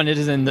 a hedge fund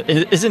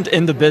isn't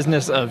in the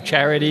business of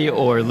charity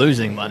or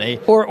losing money.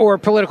 Or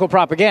political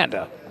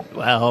propaganda.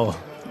 Well.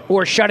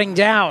 Or shutting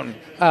down.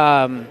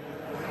 I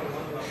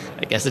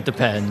guess it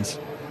depends.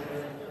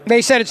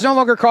 They said it's no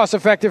longer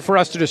cost-effective for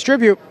us to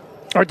distribute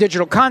our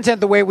digital content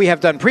the way we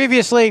have done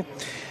previously.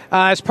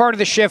 As part of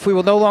the shift, we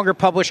will no longer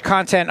publish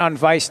content on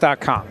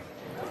Vice.com.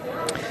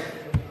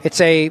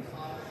 It's a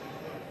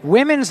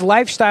women's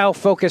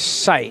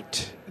lifestyle-focused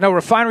site. No,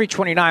 Refinery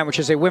 29, which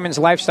is a women's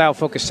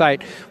lifestyle-focused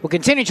site, will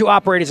continue to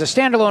operate as a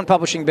standalone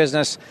publishing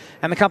business,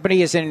 and the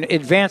company is in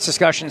advanced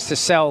discussions to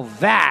sell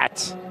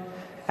that,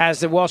 as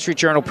the Wall Street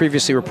Journal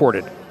previously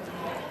reported.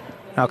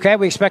 Okay,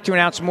 we expect to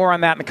announce more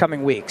on that in the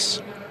coming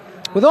weeks.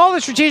 With all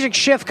the strategic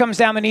shift comes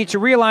down the need to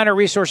realign our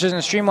resources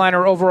and streamline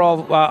our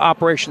overall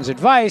operations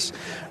advice.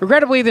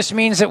 Regrettably, this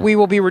means that we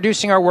will be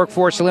reducing our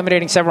workforce,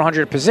 eliminating several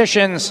hundred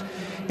positions.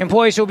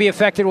 Employees who will be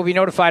affected will be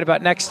notified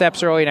about next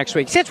steps early next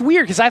week. See, that's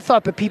weird because I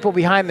thought the people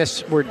behind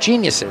this were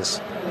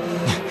geniuses.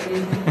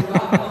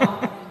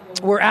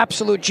 We're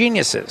absolute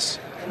geniuses.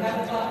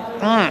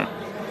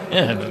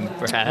 Yeah,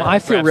 perhaps, well, I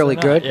feel really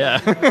good.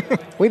 Yeah.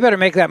 We better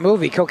make that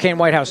movie, Cocaine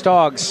White House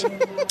Dogs,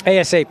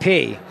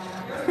 ASAP.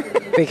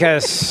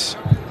 Because,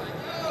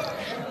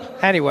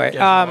 anyway.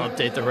 I'll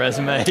update the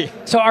resume.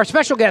 So our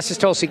special guest is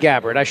Tulsi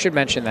Gabbard. I should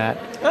mention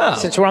that.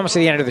 Since we're almost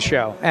at the end of the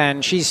show.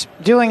 And she's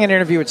doing an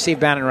interview with Steve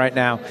Bannon right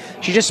now.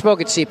 She just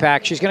spoke at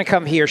CPAC. She's going to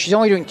come here. She's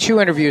only doing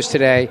 2 interviews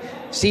today,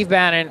 Steve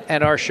Bannon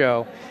and our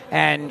show.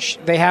 And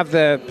they have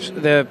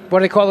the what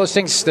do they call those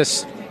things?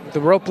 The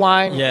rope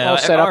line all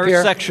set up here.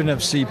 Our section of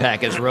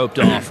CPAC is roped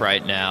off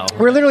right now.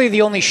 We're literally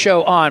the only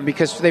show on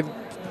because they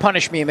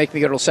punish me and make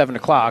me go till 7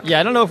 o'clock. Yeah,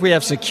 I don't know if we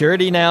have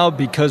security now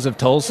because of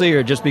Tulsi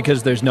or just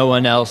because there's no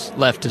one else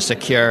left to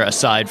secure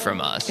aside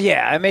from us.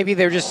 Yeah, maybe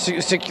they're just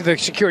the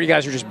security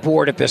guys are just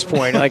bored at this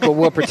point. Like, well,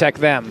 we'll protect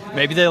them.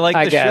 Maybe they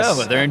like the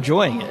show. They're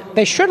enjoying it.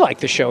 They should like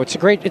the show. It's a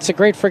great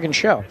friggin'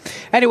 show.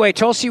 Anyway,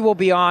 Tulsi will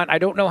be on. I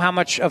don't know how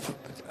much of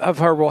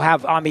her we'll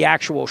have on the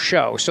actual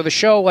show. So the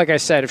show, like I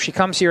said, if she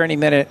comes here any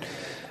minute,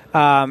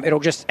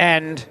 it'll just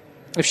end.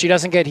 If she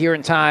doesn't get here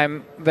in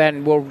time,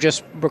 then we'll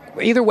just...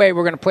 Either way,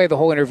 we're going to play the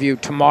whole interview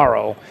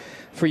tomorrow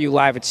for you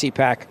live at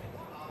CPAC.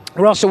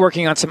 We're also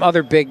working on some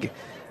other big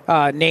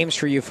names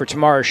for you for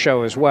tomorrow's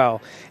show as well.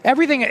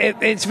 Everything,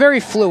 it's very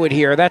fluid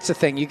here. That's the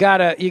thing. You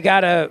gotta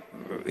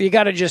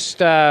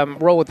just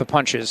roll with the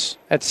punches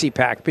at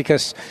CPAC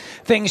because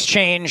things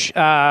change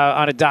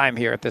on a dime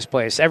here at this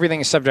place.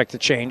 Everything is subject to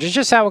change. It's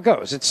just how it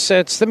goes.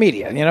 It's the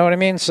media. You know what I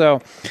mean?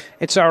 So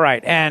it's all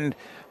right. And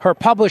her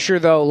publisher,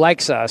 though,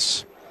 likes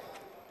us.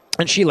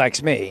 And she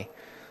likes me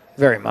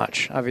very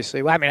much,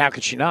 obviously. Well, I mean, how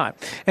could she not?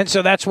 And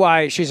so that's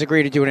why she's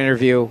agreed to do an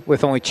interview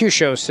with only 2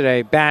 shows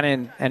today,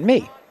 Bannon and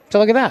me. So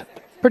look at that.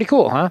 Pretty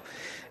cool, huh?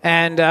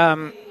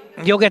 And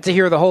you'll get to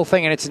hear the whole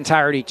thing in its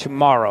entirety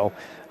tomorrow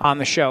on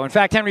the show. In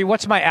fact, Henry,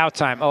 what's my out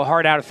time? Oh,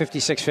 hard out at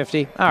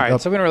 56:50. All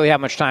right, so we don't really have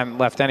much time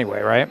left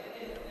anyway, right?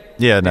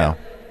 Yeah, no.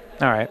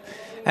 All right.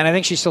 And I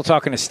think she's still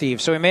talking to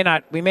Steve, so we may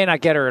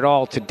not get her at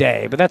all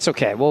today, but that's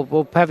okay.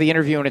 We'll have the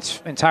interview in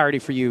its entirety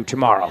for you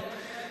tomorrow,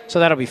 so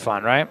that'll be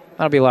fun, right?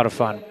 That'll be a lot of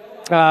fun.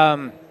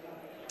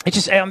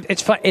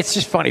 It's fun. It's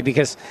just funny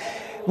because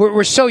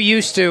we're so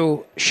used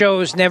to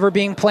shows never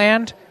being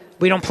planned.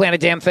 We don't plan a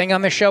damn thing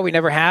on this show. We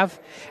never have,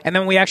 and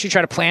then we actually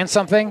try to plan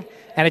something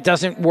and it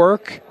doesn't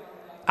work.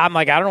 I'm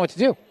like, I don't know what to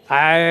do. What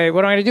am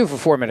I going to do for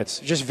 4 minutes?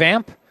 Just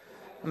vamp?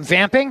 I'm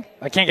vamping.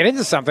 I can't get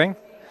into something.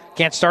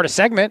 Can't start a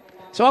segment.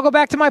 So I'll go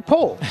back to my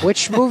poll.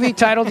 Which movie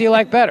title do you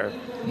like better?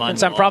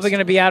 Since I'm probably going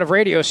to be out of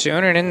radio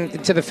soon and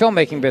into the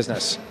filmmaking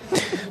business.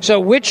 So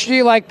which do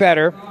you like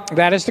better?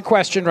 That is the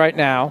question right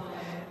now.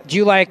 Do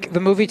you like the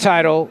movie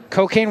title,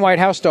 Cocaine White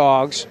House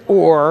Dogs,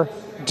 or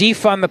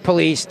Defund the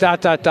Police, ...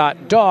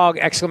 dog, !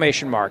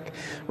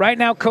 Right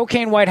now,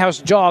 Cocaine White House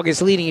Dog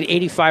is leading at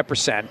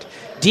 85%.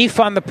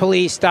 Defund the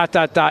Police, ... dog! !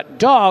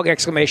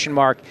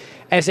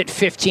 As at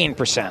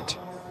 15%.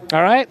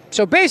 All right?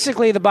 So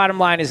basically, the bottom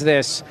line is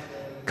this.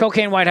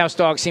 Cocaine White House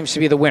Dog seems to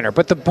be the winner.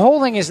 But the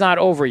polling is not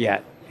over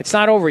yet. It's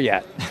not over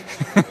yet.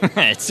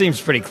 It seems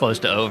pretty close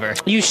to over.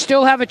 You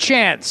still have a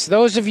chance.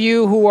 Those of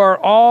you who are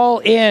all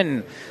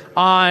in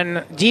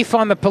on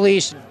Defund the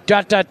Police, ...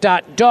 dog!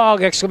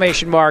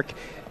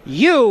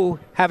 You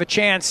have a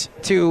chance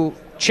to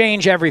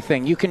change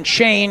everything. You can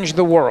change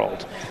the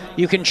world.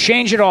 You can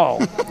change it all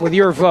with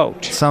your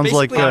vote. Sounds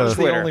Basically, like I was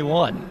the only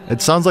one.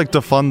 It sounds like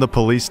Defund the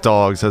Police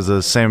Dogs has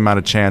the same amount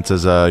of chance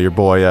as your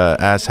boy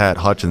Asshat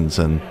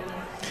Hutchinson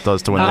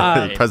does to win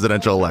the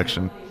presidential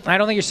election. I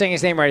don't think you're saying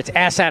his name right. It's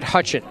Asshat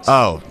Hutchins.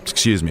 Oh,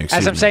 excuse me.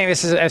 As I'm saying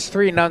this, as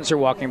three nuns are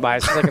walking by.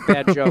 It's like a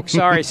bad joke.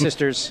 Sorry,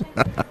 sisters.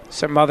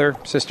 Some mother,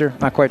 sister,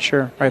 not quite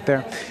sure. Right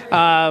there.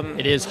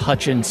 It is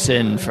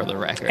Hutchinson for the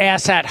record.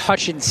 Asshat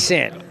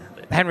Hutchinson.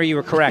 Henry, you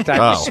were correct.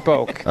 I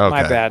misspoke. Okay.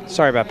 My bad.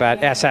 Sorry about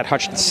that. Asshat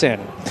Hutchinson.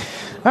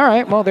 All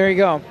right. Well, there you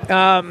go.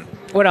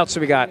 What else do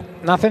we got?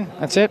 Nothing?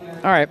 That's it?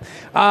 All right.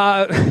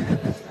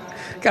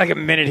 Got like a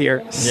minute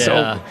here. Yeah.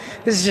 So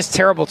this is just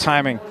terrible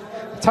timing.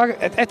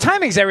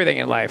 Timing's everything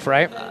in life,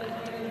 right?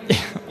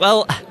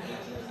 Well,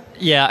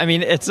 yeah, I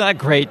mean, it's not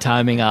great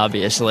timing,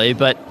 obviously,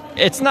 but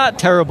it's not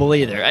terrible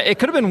either. It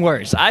could have been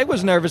worse. I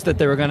was nervous that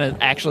they were going to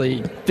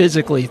actually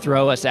physically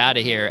throw us out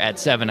of here at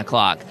 7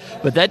 o'clock,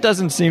 but that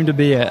doesn't seem to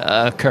be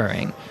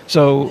occurring.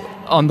 So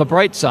on the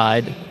bright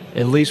side,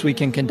 at least we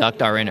can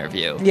conduct our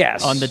interview.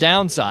 Yes. On the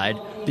downside,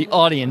 the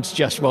audience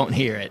just won't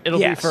hear it. It'll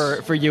be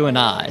for you and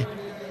I.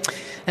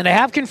 And I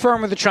have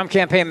confirmed with the Trump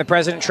campaign that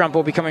President Trump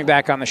will be coming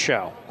back on the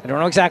show. I don't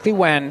know exactly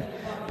when,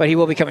 but he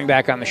will be coming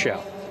back on the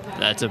show.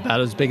 That's about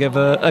as big of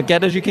a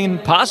get as you can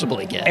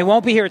possibly get. It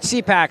won't be here at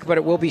CPAC, but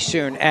it will be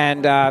soon.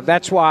 And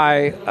that's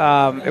why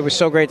it was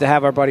so great to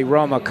have our buddy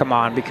Roma come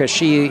on, because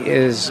she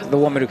is the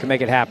woman who can make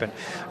it happen.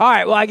 All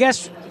right, well, I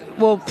guess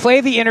we'll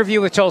play the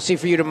interview with Tulsi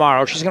for you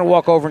tomorrow. She's going to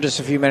walk over in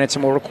just a few minutes,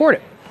 and we'll record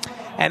it.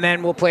 And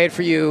then we'll play it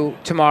for you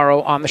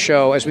tomorrow on the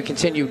show as we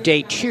continue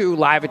day 2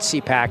 live at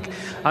CPAC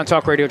on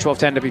Talk Radio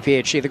 1210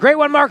 WPHT. The great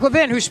one, Mark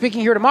Levin, who's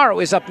speaking here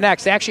tomorrow, is up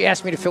next. They actually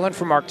asked me to fill in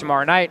for Mark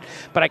tomorrow night,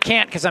 but I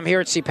can't because I'm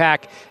here at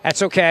CPAC.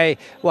 That's okay.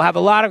 We'll have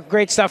a lot of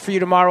great stuff for you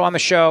tomorrow on the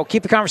show.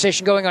 Keep the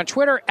conversation going on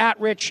Twitter, at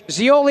Rich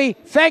Zeoli.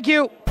 Thank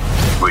you.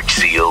 Rich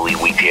Zeoli,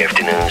 weekday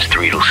afternoons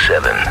 3 till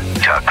 7.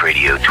 Talk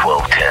Radio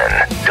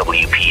 1210,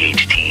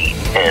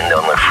 WPHT, and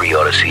on the free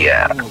Odyssey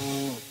app.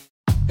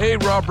 Hey,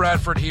 Rob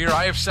Bradford here.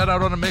 I have set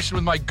out on a mission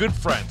with my good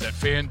friends at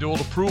FanDuel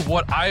to prove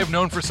what I have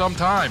known for some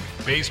time.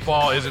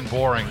 Baseball isn't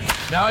boring.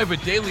 Now I have a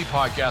daily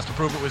podcast to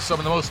prove it with some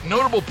of the most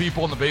notable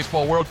people in the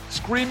baseball world,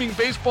 screaming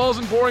baseball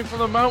isn't boring from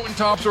the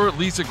mountaintops, or at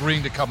least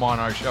agreeing to come on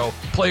our show.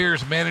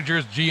 Players,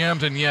 managers,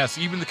 GMs, and yes,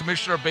 even the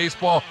commissioner of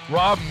baseball,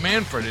 Rob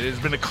Manfred. It has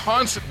been a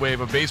constant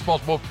wave of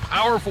baseball's most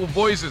powerful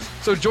voices.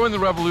 So join the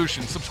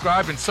revolution.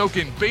 Subscribe and soak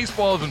in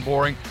Baseball Isn't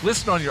Boring.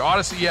 Listen on your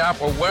Odyssey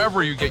app or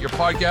wherever you get your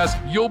podcasts.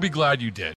 You'll be glad you did.